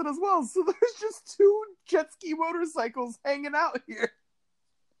Diesel does it as well. So there's just 2 jet ski motorcycles hanging out here.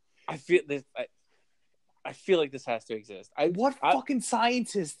 I feel like this has to exist. What fucking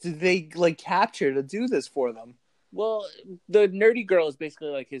scientists did they capture to do this for them? Well, the nerdy girl is basically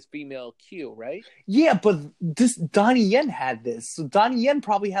like his female Q, right? Yeah, but this Donnie Yen had this. So Donnie Yen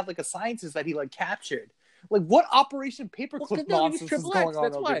probably had a scientist that he captured. What Operation Paperclip nonsense is going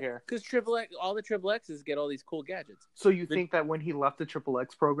on over here? Because all the Triple X's get all these cool gadgets. So you think that when he left the Triple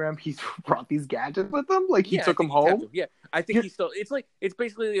X program, he brought these gadgets with him? He took them home? Yeah, I think he still. It's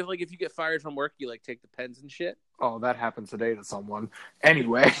basically if you get fired from work, you take the pens and shit. Oh, that happened today to someone.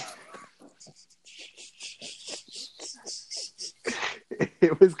 Anyway.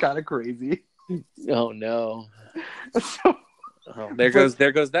 It was kind of crazy. Oh, no. Oh, there goes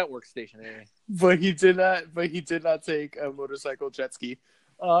that workstation area. But he did not take a motorcycle jet ski.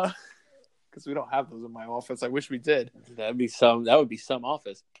 Because we don't have those in my office. I wish we did. That would be some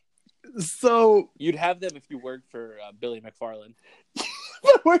office. So you'd have them if you worked for Billy McFarland.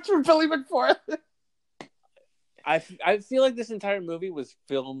 I worked for Billy McFarland. I feel like this entire movie was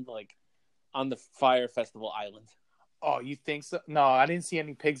filmed like on the Fire Festival Island. Oh, you think so? No, I didn't see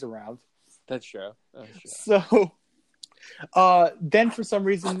any pigs around. That's true. So, then for some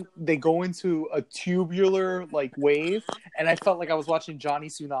reason they go into a tubular like wave, and I felt like I was watching Johnny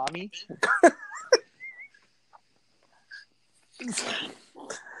Tsunami.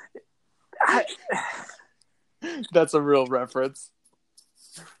 That's a real reference.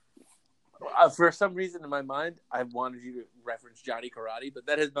 For some reason in my mind, I wanted you to reference Johnny Karate, but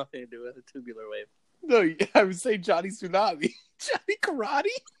that has nothing to do with a tubular wave. No, I would say Johnny Tsunami. Johnny Karate?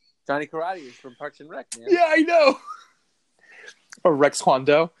 Johnny Karate is from Parks and Rec, man. Yeah, I know. Or Rex Kwon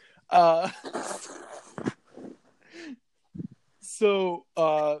Do. So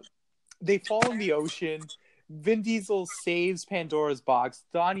they fall in the ocean. Vin Diesel saves Pandora's box.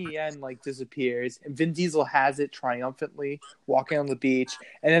 Donnie Yen disappears, and Vin Diesel has it triumphantly, walking on the beach.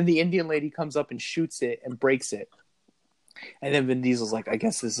 And then the Indian lady comes up and shoots it and breaks it. And then Vin Diesel's like, "I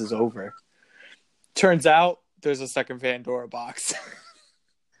guess this is over." Turns out there's a second Pandora box.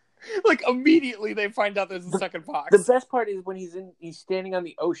 Immediately they find out there's a second box. The best part is when he's standing on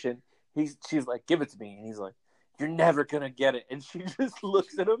the ocean. She's like, "Give it to me," and he's like, "You're never gonna get it." And she just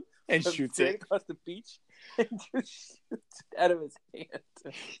looks at him and shoots it across the beach and just shoots it out of his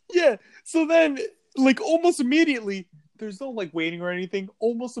hand. Yeah. So then, almost immediately, there's no waiting or anything.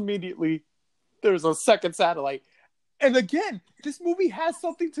 Almost immediately, there's a second satellite. And again, this movie has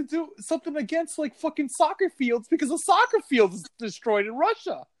something against fucking soccer fields, because a soccer field is destroyed in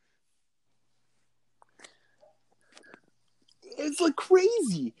Russia. It's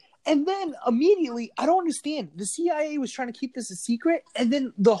crazy. And then immediately, I don't understand. The CIA was trying to keep this a secret, and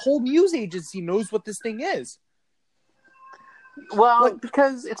then the whole news agency knows what this thing is. Well,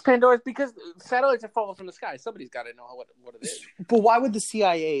 because it's Pandora's, because satellites are falling from the sky. Somebody's got to know what it is. But why would the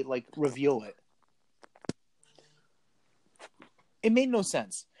CIA reveal it? It made no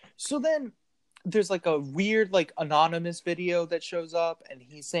sense. So then there's a weird anonymous video that shows up, and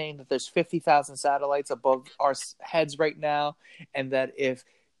he's saying that there's 50,000 satellites above our heads right now, and that if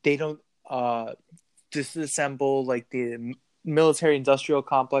they don't disassemble the military industrial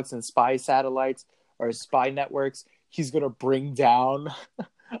complex and spy satellites or spy networks, he's going to bring down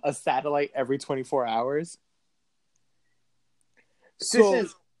a satellite every 24 hours. So,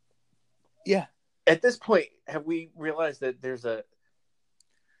 yeah. At this point, have we realized that there's a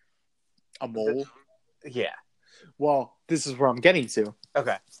mole? Yeah. Well, this is where I'm getting to.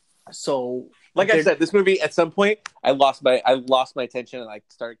 Okay. So, I said, this movie at some point, I lost my attention and I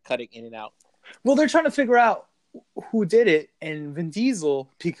started cutting in and out. Well, they're trying to figure out who did it, and Vin Diesel,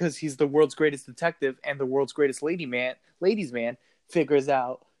 because he's the world's greatest detective and the world's greatest ladies man, figures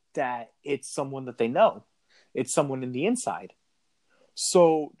out that it's someone that they know. It's someone in the inside.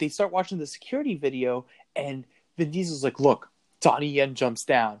 So they start watching the security video, and Vin Diesel's like, "Look, Donnie Yen jumps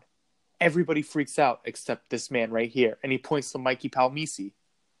down. Everybody freaks out except this man right here," and he points to Mikey Palmisi.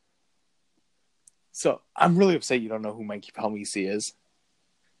 So I'm really upset you don't know who Mikey Palmisi is.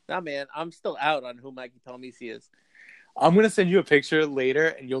 Nah, man, I'm still out on who Mikey Palmisi is. I'm going to send you a picture later,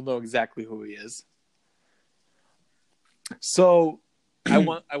 and you'll know exactly who he is. So I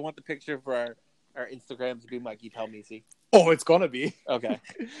want the picture for our Instagram to be Mikey Palmisi. Oh, it's going to be. Okay.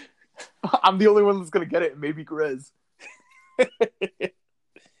 I'm the only one that's going to get it, maybe Grizz.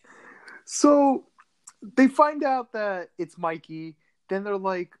 So they find out that it's Mikey. Then they're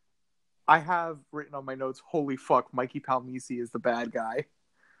like, I have written on my notes, holy fuck, Mikey Palmisi is the bad guy.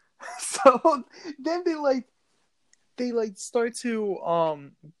 So then they start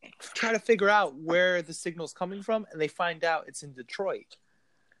to try to figure out where the signal's coming from, and they find out it's in Detroit.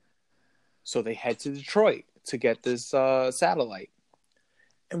 So they head to Detroit to get this satellite.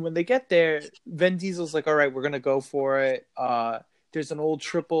 And when they get there, Vin Diesel's like, all right, we're going to go for it. There's an old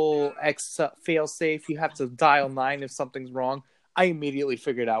XXX failsafe. You have to dial 9 if something's wrong. I immediately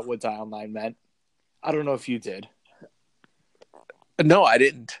figured out what dial 9 meant. I don't know if you did. No, I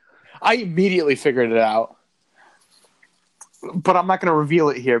didn't. I immediately figured it out. But I'm not going to reveal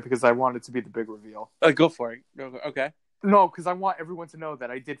it here because I want it to be the big reveal. Go for it. Okay. No, because I want everyone to know that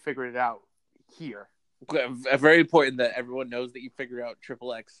I did figure it out here. Very important that everyone knows that you figure out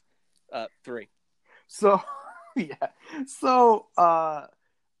XXX 3. So, yeah. So,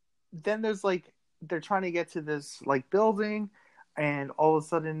 then there's they're trying to get to this building, and all of a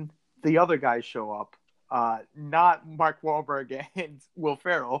sudden the other guys show up. Not Mark Wahlberg and Will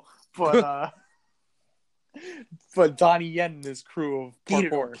Ferrell, but Donnie Yen and his crew of Theater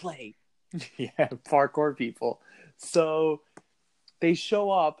parkour. play. Yeah, parkour people. So they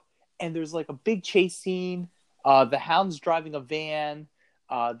show up, and there's like a big chase scene. The Hound's driving a van.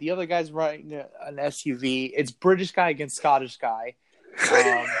 The other guy's riding an SUV. It's British guy against Scottish guy.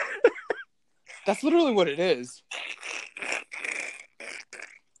 That's literally what it is.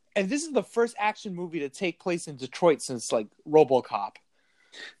 And this is the first action movie to take place in Detroit since like RoboCop.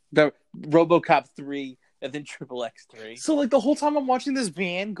 The RoboCop 3 and then Triple X 3. So like the whole time I'm watching this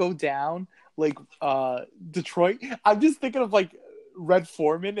van go down, like Detroit, I'm just thinking of like Red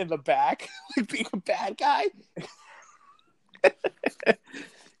Foreman in the back, like being a bad guy.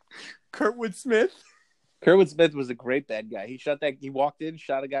 Kurtwood Smith. Kurtwood Smith was a great bad guy. He walked in,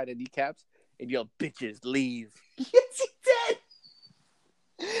 shot a guy in the kneecaps, and yelled, "Bitches, leave." Yes, he did.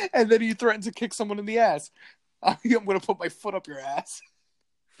 And then he threatened to kick someone in the ass. I'm going to put my foot up your ass.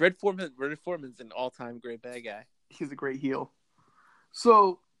 Red Foreman's an all-time great bad guy. He's a great heel.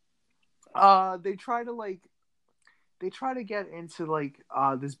 So, they try to get into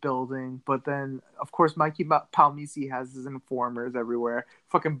this building, but then of course Mikey Palmisi has his informers everywhere.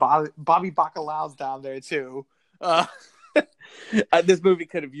 Fucking Bobby Bacalau's down there too. This movie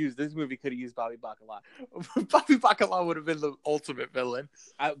could have used Bobby Bacala. Bobby Bacala would have been the ultimate villain.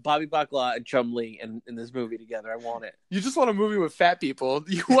 Bobby Bacala and Chum-Li in this movie together. I want it. You just want a movie with fat people.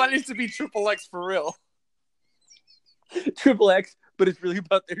 You want it to be Triple X for real. Triple X, but it's really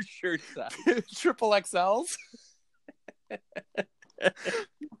about their shirt size. Triple XLs.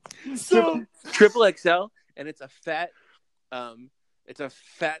 So Triple XL, and it's a fat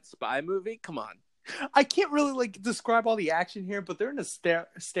spy movie. Come on. I can't really describe all the action here, but they're in a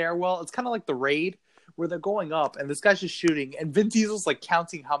stairwell. It's kind of like The Raid, where they're going up, and this guy's just shooting, and Vin Diesel's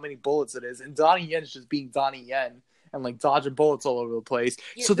counting how many bullets it is, and Donnie Yen's just being Donnie Yen and dodging bullets all over the place.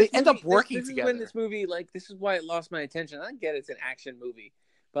 Yeah, so they end up working together. This is when this movie, this is why it lost my attention. I get it's an action movie,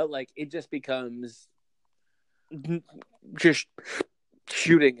 but it just becomes just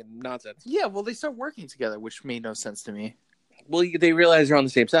shooting and nonsense. Yeah, well, they start working together, which made no sense to me. Well, they realize they're on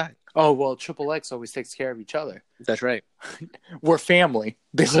the same side. Oh, well, Triple X always takes care of each other. That's right. We're family.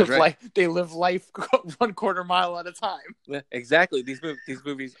 They live life 1/4 mile at a time. Yeah, exactly. These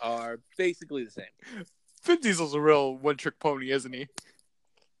movies are basically the same. Vin Diesel's a real one-trick pony, isn't he?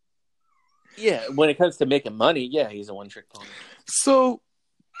 Yeah, when it comes to making money, yeah, he's a one-trick pony. So,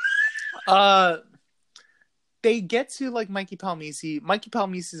 they get to Mikey Palmisi. Mikey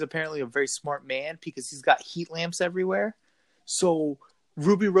Palmisi is apparently a very smart man because he's got heat lamps everywhere. So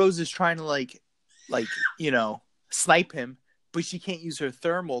Ruby Rose is trying to snipe him, but she can't use her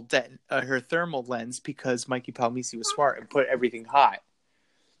thermal lens because Mikey Palmisi was smart and put everything hot.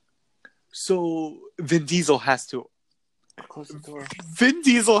 So Vin Diesel has to close the door. Vin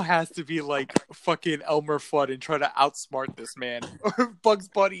Diesel has to be fucking Elmer Fudd and try to outsmart this man, or Bugs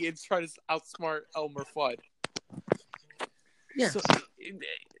Bunny and try to outsmart Elmer Fudd. Yeah, so,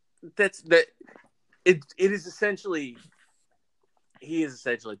 it is essentially. He is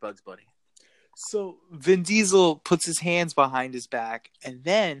essentially Bugs Bunny. So Vin Diesel puts his hands behind his back, and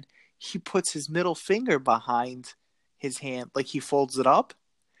then he puts his middle finger behind his hand, he folds it up.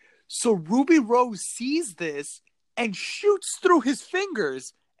 So Ruby Rose sees this and shoots through his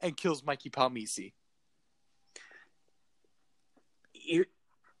fingers and kills Mikey Palmisi.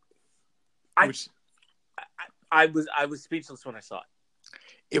 I was speechless when I saw it.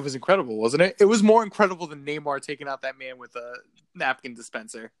 It was incredible, wasn't it? It was more incredible than Neymar taking out that man with a napkin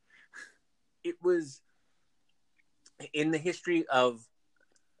dispenser. It was, in the history of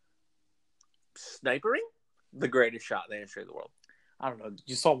snipering, the greatest shot in the history of the world. I don't know.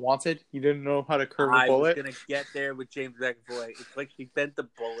 You saw Wanted? You didn't know how to curve a bullet? I was going to get there with James McAvoy. It's like he bent the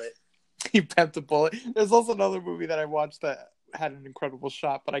bullet. He bent the bullet. There's also another movie that I watched that had an incredible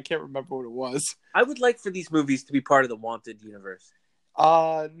shot, but I can't remember what it was. I would like for these movies to be part of the Wanted universe.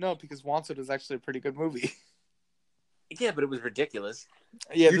 No, because Wanted is actually a pretty good movie. Yeah, but it was ridiculous.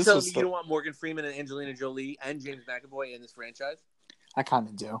 Yeah, You're telling me you don't want Morgan Freeman and Angelina Jolie and James McAvoy in this franchise? I kind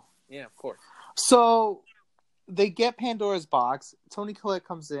of do. Yeah, of course. So they get Pandora's box. Toni Collette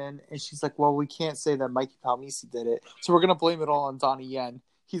comes in, and she's like, well, we can't say that Mikey Palmisi did it, so we're going to blame it all on Donnie Yen.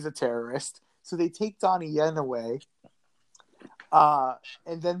 He's a terrorist. So they take Donnie Yen away,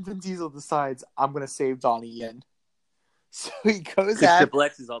 and then Vin Diesel decides, I'm going to save Donnie Yen. So he goes out. Triple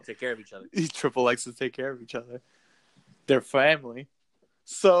X's all take care of each other. Triple X's take care of each other. They're family.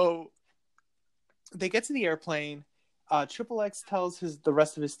 So they get to the airplane. Triple X tells the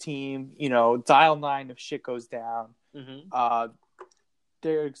rest of his team, dial 9 if shit goes down. Mm-hmm.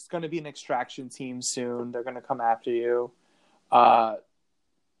 there's going to be an extraction team soon. They're going to come after you.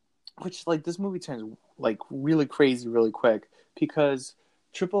 Which, like, this movie turns, like, really crazy really quick because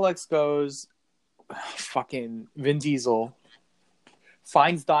Triple X goes, fucking Vin Diesel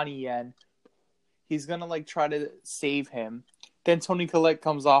finds Donnie Yen. He's going to, like, try to save him. Then Toni Collette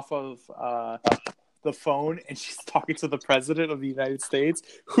comes off of the phone and she's talking to the president of the United States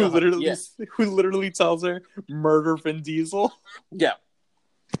who literally tells her, murder Vin Diesel. Yeah.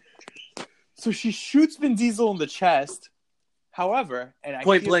 So she shoots Vin Diesel in the chest. However, and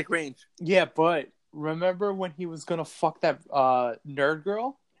Point blank range. Yeah, but remember when he was gonna fuck that nerd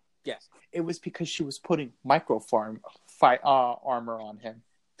girl? Yes. It was because she was putting armor on him.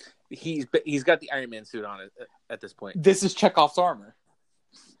 He's got the Iron Man suit on it at this point. This is Chekhov's armor.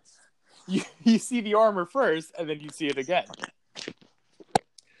 You see the armor first, and then you see it again.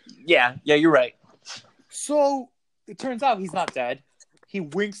 Yeah, you're right. So it turns out he's not dead. He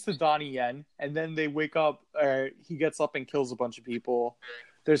winks to Donnie Yen, and then they wake up. He gets up and kills a bunch of people.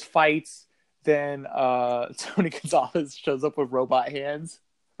 There's fights. Then Tony Gonzalez shows up with robot hands,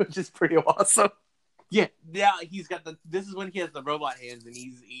 which is pretty awesome. Yeah. He's got this is when he has the robot hands, and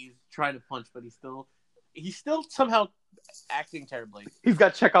he's trying to punch, but he's still somehow acting terribly. He's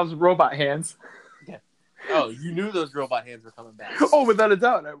got Chekhov's robot hands. Yeah. Oh, you knew those robot hands were coming back. Oh, without a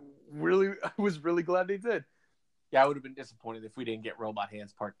doubt. I was really glad they did. Yeah, I would have been disappointed if we didn't get Robot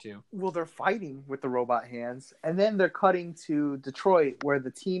Hands Part 2. Well, they're fighting with the robot hands, and then they're cutting to Detroit where the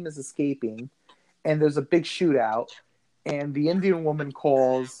team is escaping, and there's a big shootout, and the Indian woman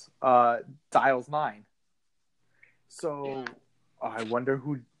dials 9. So I wonder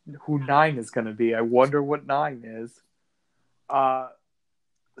who 9 is going to be. I wonder what 9 is.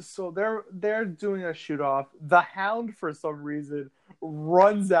 So they're doing a shoot off. The Hound, for some reason,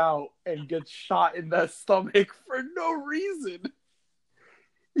 runs out and gets shot in the stomach for no reason.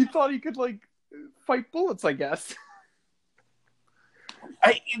 He thought he could fight bullets, I guess.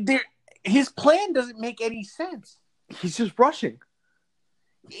 His plan doesn't make any sense. He's just rushing.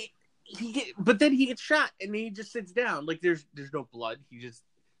 But then he gets shot and he just sits down. Like there's no blood.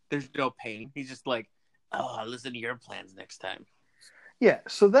 There's no pain. He's just like, oh, I'll listen to your plans next time. Yeah,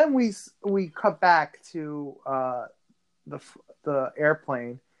 so then we cut back to the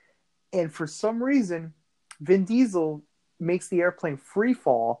airplane, and for some reason, Vin Diesel makes the airplane free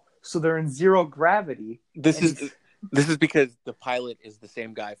fall, so they're in zero gravity. This is because the pilot is the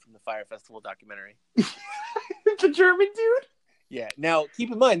same guy from the Fire Festival documentary. The German dude? Yeah. Now,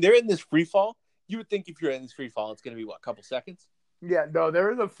 keep in mind, they're in this free fall. You would think if you're in this free fall, it's going to be, a couple seconds? Yeah, no, they're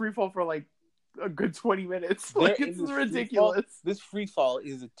in the free fall for, a good 20 minutes. It's ridiculous. This free fall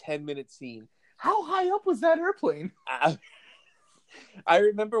is a 10-minute scene. How high up was that airplane? I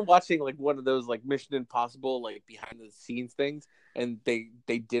remember watching one of those Mission Impossible behind the scenes things, and they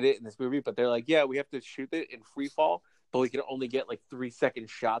did it in this movie, but they're like, yeah, we have to shoot it in free fall, but we can only get 3-second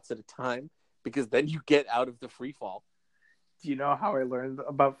shots at a time because then you get out of the free fall. Do you know how I learned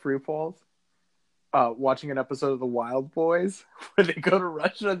about free falls? Watching an episode of The Wild Boys where they go to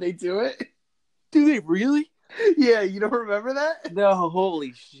Russia and they do it. Do they really? Yeah, you don't remember that? No,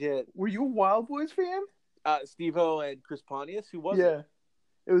 holy shit. Were you a Wild Boys fan? Steve-O and Chris Pontius? Who was it? Yeah,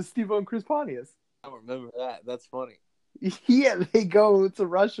 it was Steve-O and Chris Pontius. I don't remember that. That's funny. Yeah, they go to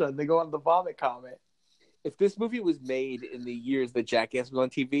Russia and they go on the Vomit Comet. If this movie was made in the years that Jackass was on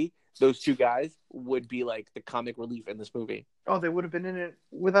TV, those two guys would be the comic relief in this movie. Oh, they would have been in it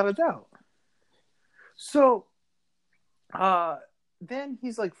without a doubt. So, then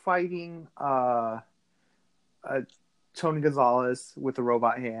he's fighting Tony Gonzalez with the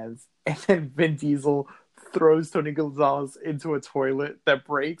robot hands, and then Vin Diesel throws Tony Gonzalez into a toilet that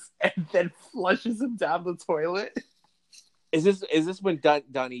breaks and then flushes him down the toilet. Is this when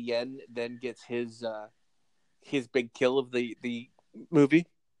Donnie Yen then gets his big kill of the movie?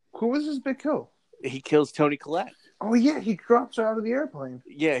 Who was his big kill? He kills Toni Collette. Oh yeah, he drops her out of the airplane.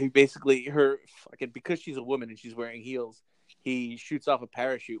 Yeah, he basically because she's a woman and she's wearing heels, he shoots off a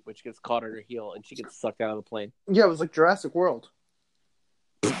parachute which gets caught on her heel and she gets sucked out of the plane. Yeah, it was like Jurassic World.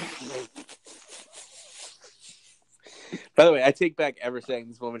 By the way, I take back ever saying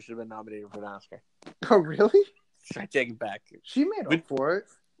this woman should have been nominated for an Oscar. Oh really? I take it back. She made up for it.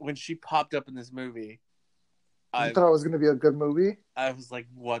 When she popped up in this movie, I thought it was going to be a good movie. I was like,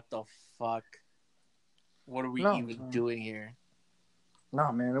 what the fuck? What are we even doing here?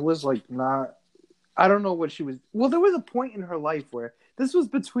 No, man, it was not... I don't know what she was... Well, there was a point in her life where... This was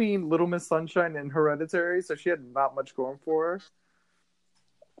between Little Miss Sunshine and Hereditary, so she had not much going for her.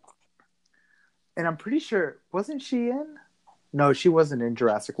 And I'm pretty sure... Wasn't she in? No, she wasn't in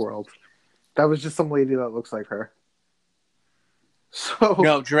Jurassic World. That was just some lady that looks like her. So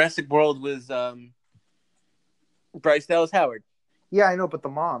No, Jurassic World was Bryce Dallas Howard. yeah, I know, but the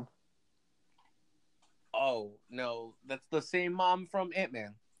mom. Oh no, that's the same mom from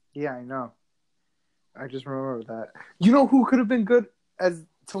Ant-Man. Yeah, I know. I just remember that. You know who could have been good as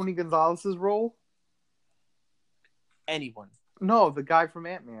Tony Gonzalez's role? Anyone. No, the guy from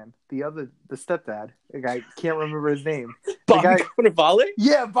Ant-Man. The stepdad. The guy, can't remember his name. Bobby guy- Cannavale?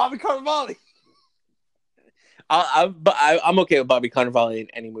 Yeah, Bobby Cannavale. I'm okay with Bobby Cannavale in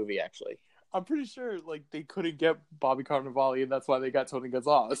any movie, actually. I'm pretty sure like they couldn't get Bobby Cannavale, and that's why they got Tony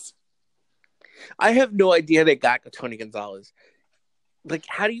Gonzalez. I have no idea they got Tony Gonzalez. Like,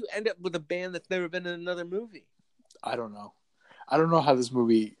 how do you end up with a band that's never been in another movie? I don't know. I don't know how this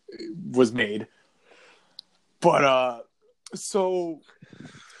movie was made. But so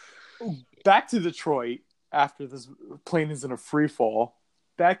back to Detroit after this plane is in a free fall.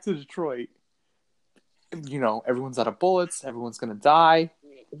 Back to Detroit. You know, everyone's out of bullets. Everyone's going to die.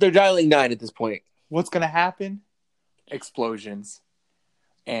 They're dialing 9 at this point. What's going to happen? Explosions.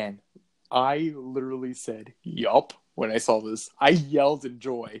 And I literally said, yup, when I saw this. I yelled in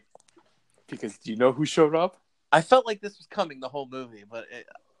joy. Because do you know who showed up? I felt like this was coming the whole movie, but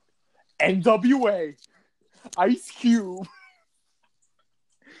NWA. Ice Cube.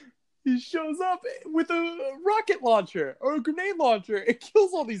 He shows up with a rocket launcher or a grenade launcher. It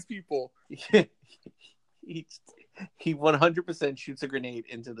kills all these people. he 100% shoots a grenade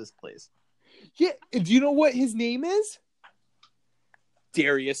into this place. Yeah, do you know what his name is?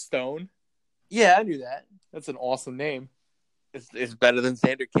 Darius Stone. Yeah, I knew that. That's an awesome name. It's better than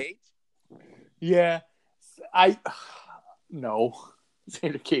Xander Cage. Yeah, no.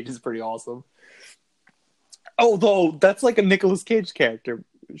 Xander Cage is pretty awesome. Although that's like a Nicolas Cage character,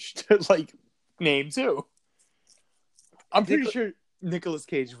 like name too. I'm pretty sure Nicolas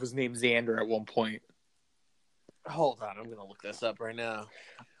Cage was named Xander at one point. Hold on, I'm gonna look this up right now.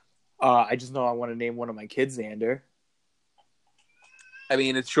 I just know I want to name one of my kids Xander. I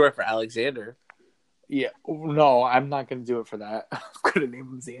mean, it's short for Alexander. Yeah, no, I'm not going to do it for that. I'm going to name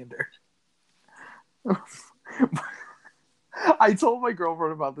him Xander. I told my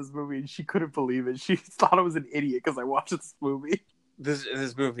girlfriend about this movie, and she couldn't believe it. She thought I was an idiot because I watched this movie.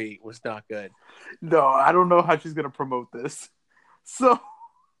 This movie was not good. No, I don't know how she's going to promote this. So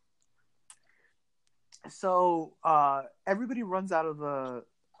everybody runs out of the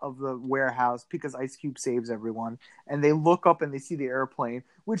warehouse because Ice Cube saves everyone, and they look up and they see the airplane,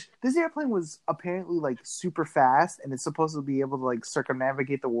 which this airplane was apparently like super fast, and it's supposed to be able to like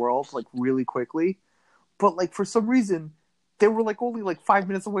circumnavigate the world like really quickly, but like for some reason they were like only like 5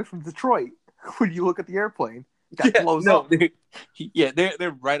 minutes away from Detroit when you look at the airplane that blows up.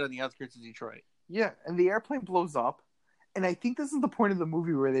 They're right on the outskirts of Detroit. Yeah, and the airplane blows up, and I think this is the point of the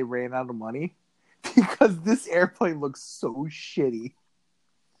movie where they ran out of money because this airplane looks so shitty.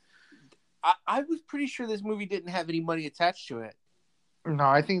 I was pretty sure this movie didn't have any money attached to it. No,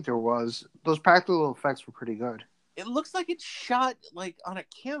 I think there was. Those practical effects were pretty good. It looks like it's shot like on a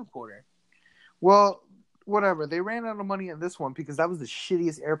camcorder. Well, whatever. They ran out of money on this one because that was the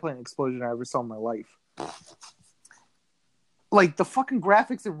shittiest airplane explosion I ever saw in my life. Like, the fucking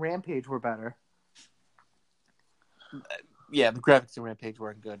graphics in Rampage were better. Yeah, the graphics in Rampage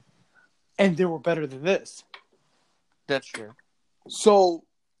weren't good. And they were better than this. That's true. So,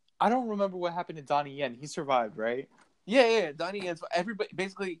 I don't remember what happened to Donnie Yen. He survived, right? Yeah. Donnie Yen's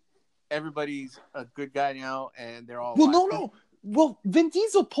everybody's a good guy now, and they're all. Well, no. Well, Vin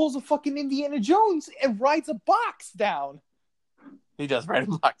Diesel pulls a fucking Indiana Jones and rides a box down. He does ride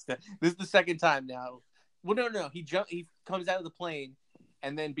a box down. This is the second time now. Well, no. He comes out of the plane,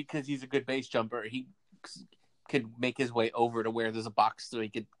 and then because he's a good base jumper, he could make his way over to where there's a box so he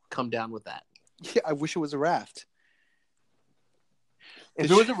could come down with that. Yeah, I wish it was a raft. If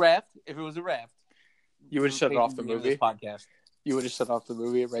it was a raft, you would have shut off the movie. This podcast. You would have shut off the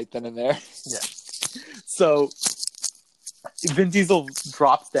movie right then and there. Yeah. So Vin Diesel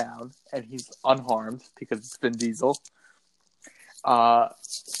drops down and he's unharmed because it's Vin Diesel.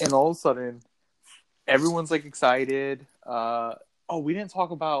 And all of a sudden, everyone's like excited. We didn't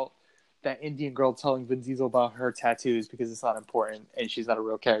talk about that Indian girl telling Vin Diesel about her tattoos because it's not important and she's not a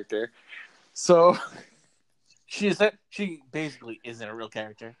real character. So she basically isn't a real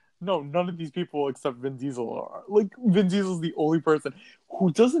character. No, none of these people except Vin Diesel are. Like, Vin Diesel's the only person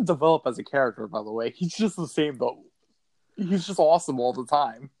who doesn't develop as a character, by the way. He's just the same, though. He's just awesome all the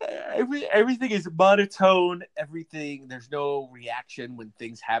time. Everything is monotone. Everything, there's no reaction when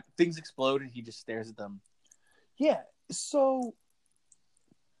things happen. Things explode, and he just stares at them. Yeah, so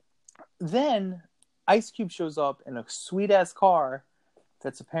then Ice Cube shows up in a sweet-ass car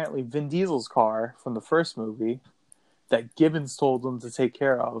that's apparently Vin Diesel's car from the first movie that Gibbons told him to take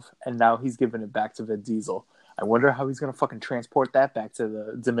care of, and now he's giving it back to Vin Diesel. I wonder how he's gonna fucking transport that back to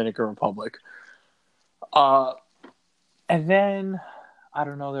the Dominican Republic. And then I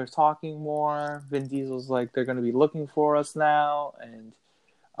don't know. They're talking more. Vin Diesel's like, they're gonna be looking for us now, and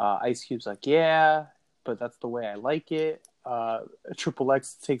Ice Cube's like, yeah, but that's the way I like it. Triple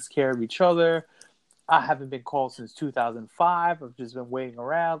X takes care of each other. I haven't been called since 2005. I've just been waiting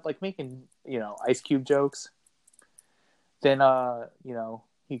around, like making, Ice Cube jokes. Then,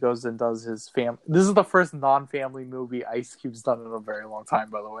 he goes and does his family. This is the first non-family movie Ice Cube's done in a very long time,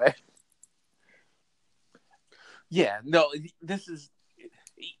 by the way. Yeah, no, this is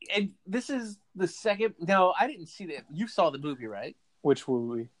the second. No, I didn't see that. You saw the movie, right? Which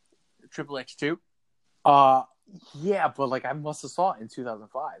movie? Triple X 2? Yeah, but like I must have saw it in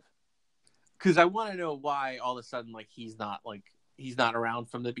 2005. Because I want to know why all of a sudden he's not around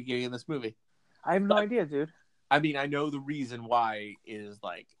from the beginning of this movie. I have no idea, dude. I mean, I know the reason why is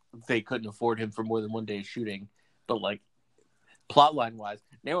like they couldn't afford him for more than one day of shooting, but like plotline wise,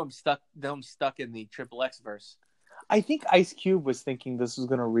 now I'm stuck in the Triple X verse. I think Ice Cube was thinking this was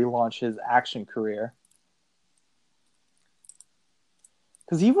going to relaunch his action career.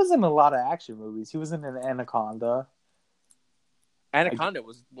 Because he was in a lot of action movies. He was in an Anaconda. Anaconda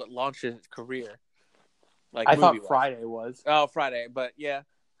was what launched his career. Like I thought Friday was. Oh, Friday. But yeah,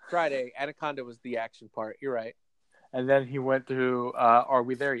 Friday. Anaconda was the action part. You're right. And then he went to Are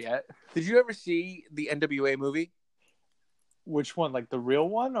We There Yet? Did you ever see the NWA movie? Which one? Like the real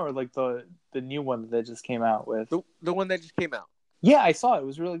one or like the new one that they just came out with? The one that just came out. Yeah, I saw it. It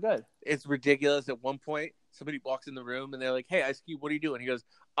was really good. It's ridiculous. At one point, somebody walks in the room and they're like, "Hey, Ice Cube, what are you doing?" He goes,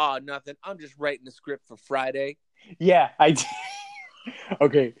 "Oh, nothing. I'm just writing the script for Friday." Yeah, I did.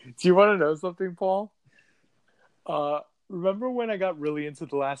 Okay, do you want to know something, Paul? Remember when I got really into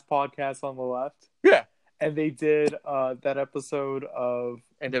the last podcast on the left? Yeah. And they did that episode of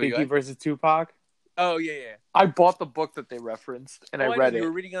NWA? Biggie versus Tupac? Oh, yeah. I bought the book that they referenced, and I read it. You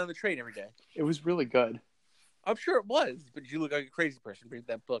were reading it on the train every day. It was really good. I'm sure it was, but you look like a crazy person reading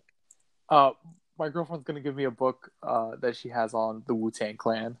that book. My girlfriend's going to give me a book that she has on the Wu-Tang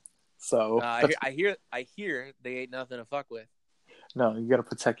Clan. So I hear they ain't nothing to fuck with. No, you got to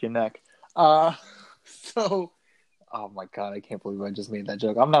protect your neck. Oh my God, I can't believe I just made that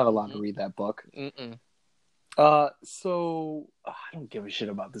joke. I'm not allowed to read that book. Mm-mm. So I don't give a shit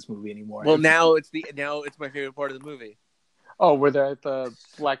about this movie anymore. Well, now it's my favorite part of the movie. Oh, were they at the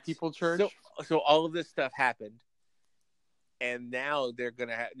Black People Church? So all of this stuff happened, and now they're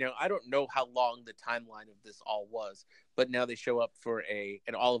gonna have. Now I don't know how long the timeline of this all was, but now they show up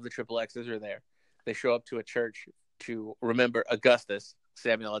and all of the Triple X's are there. They show up to a church to remember Augustus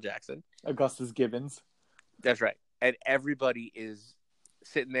Samuel L. Jackson. Augustus Gibbons. That's right, and everybody is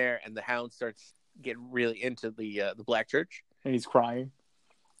sitting there, and the Hound starts getting really into the black church, and he's crying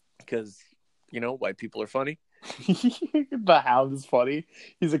because white people are funny. The Hound is funny.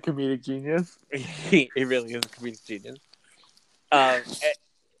 He's a comedic genius. He really is a comedic genius.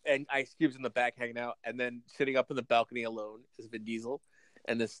 And Ice Cube's in the back hanging out, and then sitting up in the balcony alone is Vin Diesel,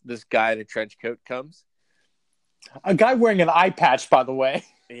 and this guy in a trench coat comes. A guy wearing an eye patch, by the way.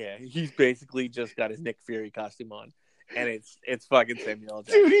 Yeah, he's basically just got his Nick Fury costume on, and it's fucking Samuel L.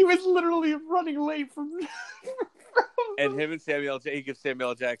 Jackson. Dude, he was literally running late from. And him and Samuel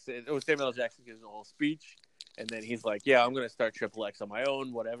L. Jackson gives a whole speech. And then he's like, "Yeah, I'm gonna start Triple X on my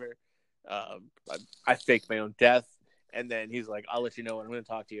own, whatever. I faked my own death." And then he's like, "I'll let you know when I'm gonna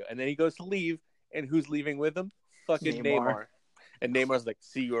talk to you." And then he goes to leave, and who's leaving with him? Fucking Neymar. And Neymar's like,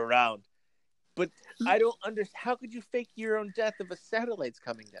 "See you around." But I don't understand. How could you fake your own death if a satellite's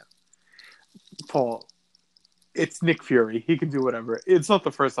coming down? Paul, it's Nick Fury. He can do whatever. It's not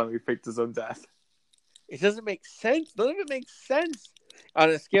the first time he faked his own death. It doesn't make sense. None of it makes sense. On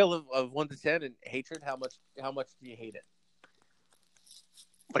a scale of 1 to 10 and hatred, how much do you hate it?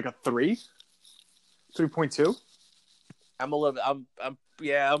 Like a 3? 3.2? I'm a little bit.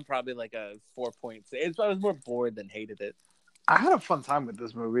 I'm probably like a 4.6. I was more bored than hated it. I had a fun time with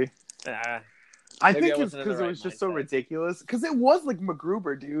this movie. I think it's because it was just so ridiculous. Because it was like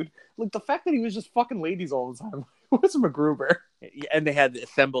MacGruber, dude. Like the fact that he was just fucking ladies all the time. What's MacGruber? And they had to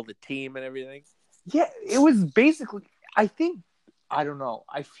assemble the team and everything. Yeah, it was basically. I don't know.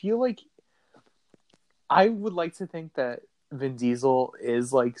 I feel like I would like to think that Vin Diesel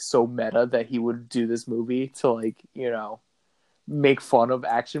is like so meta that he would do this movie to make fun of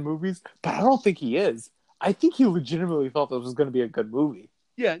action movies, but I don't think he is. I think he legitimately thought this was going to be a good movie.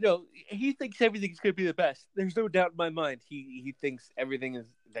 Yeah, no, he thinks everything's going to be the best. There's no doubt in my mind. He thinks everything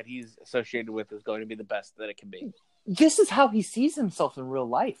that he's associated with is going to be the best that it can be. This is how he sees himself in real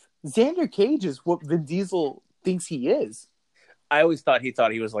life. Xander Cage is what Vin Diesel thinks he is. I always thought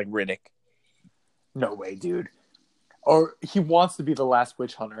he was like Riddick. No way, dude. Or he wants to be the last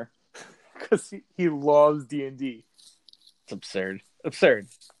witch hunter because he loves D&D. It's absurd. Absurd.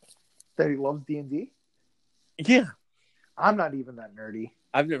 That he loves D&D? Yeah. I'm not even that nerdy.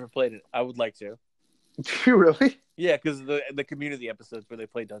 I've never played it. I would like to. Do you really? Yeah, because the community episodes where they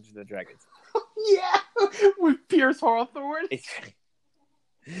play Dungeons and Dragons. Yeah, with Pierce Hawthorne.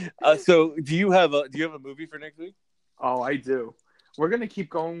 So do you have a movie for next week? Oh, I do. We're gonna keep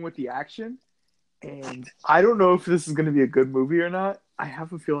going with the action, and I don't know if this is gonna be a good movie or not. I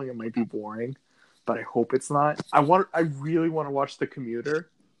have a feeling it might be boring, but I hope it's not. I really want to watch The Commuter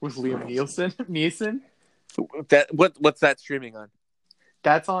with Liam Neeson. What's that streaming on?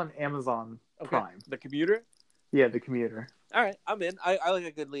 That's on Amazon Prime. The Commuter? Yeah, The Commuter. All right, I'm in. I like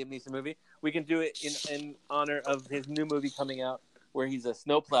a good Liam Neeson movie. We can do it in honor of his new movie coming out where he's a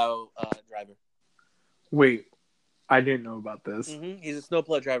snowplow driver. Wait, I didn't know about this. Mm-hmm. He's a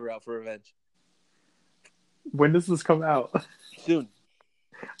snowplow driver out for revenge. When does this come out? Soon.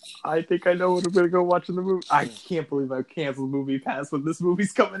 I think I know what I'm going to go watch in the movie. I can't believe I canceled Movie Pass when this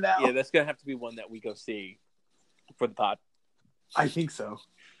movie's coming out. Yeah, that's going to have to be one that we go see for the pod. I think so.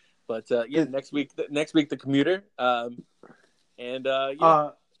 But next week, The Commuter.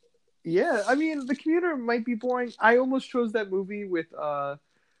 Yeah, I mean, The Commuter might be boring. I almost chose that movie with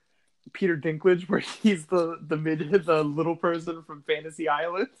Peter Dinklage, where he's the little person from Fantasy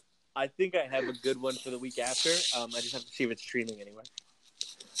Island. I think I have a good one for the week after. I just have to see if it's streaming anywhere.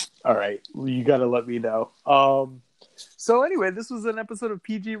 All right, you got to let me know. So anyway, this was an episode of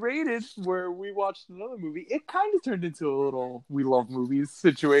PG Rated where we watched another movie. It kind of turned into a little "we love movies"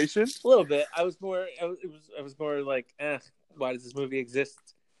 situation. A little bit. I was more like, why does this movie exist?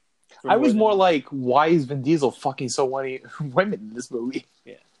 I was more like, why is Vin Diesel fucking so many women in this movie?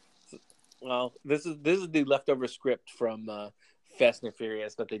 Yeah. Well, this is the leftover script from Fast and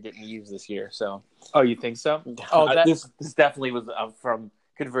Furious that they didn't use this year. So. Oh, you think so? Oh, this definitely was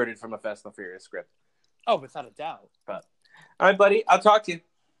converted from a Fast and Furious script. Oh, without a doubt. But all right, buddy. I'll talk to you.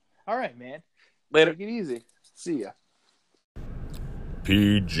 All right, man. Later. Take it easy. See ya.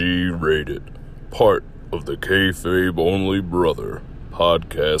 PG Rated, part of the Kayfabe Only Brother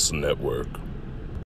Podcast Network.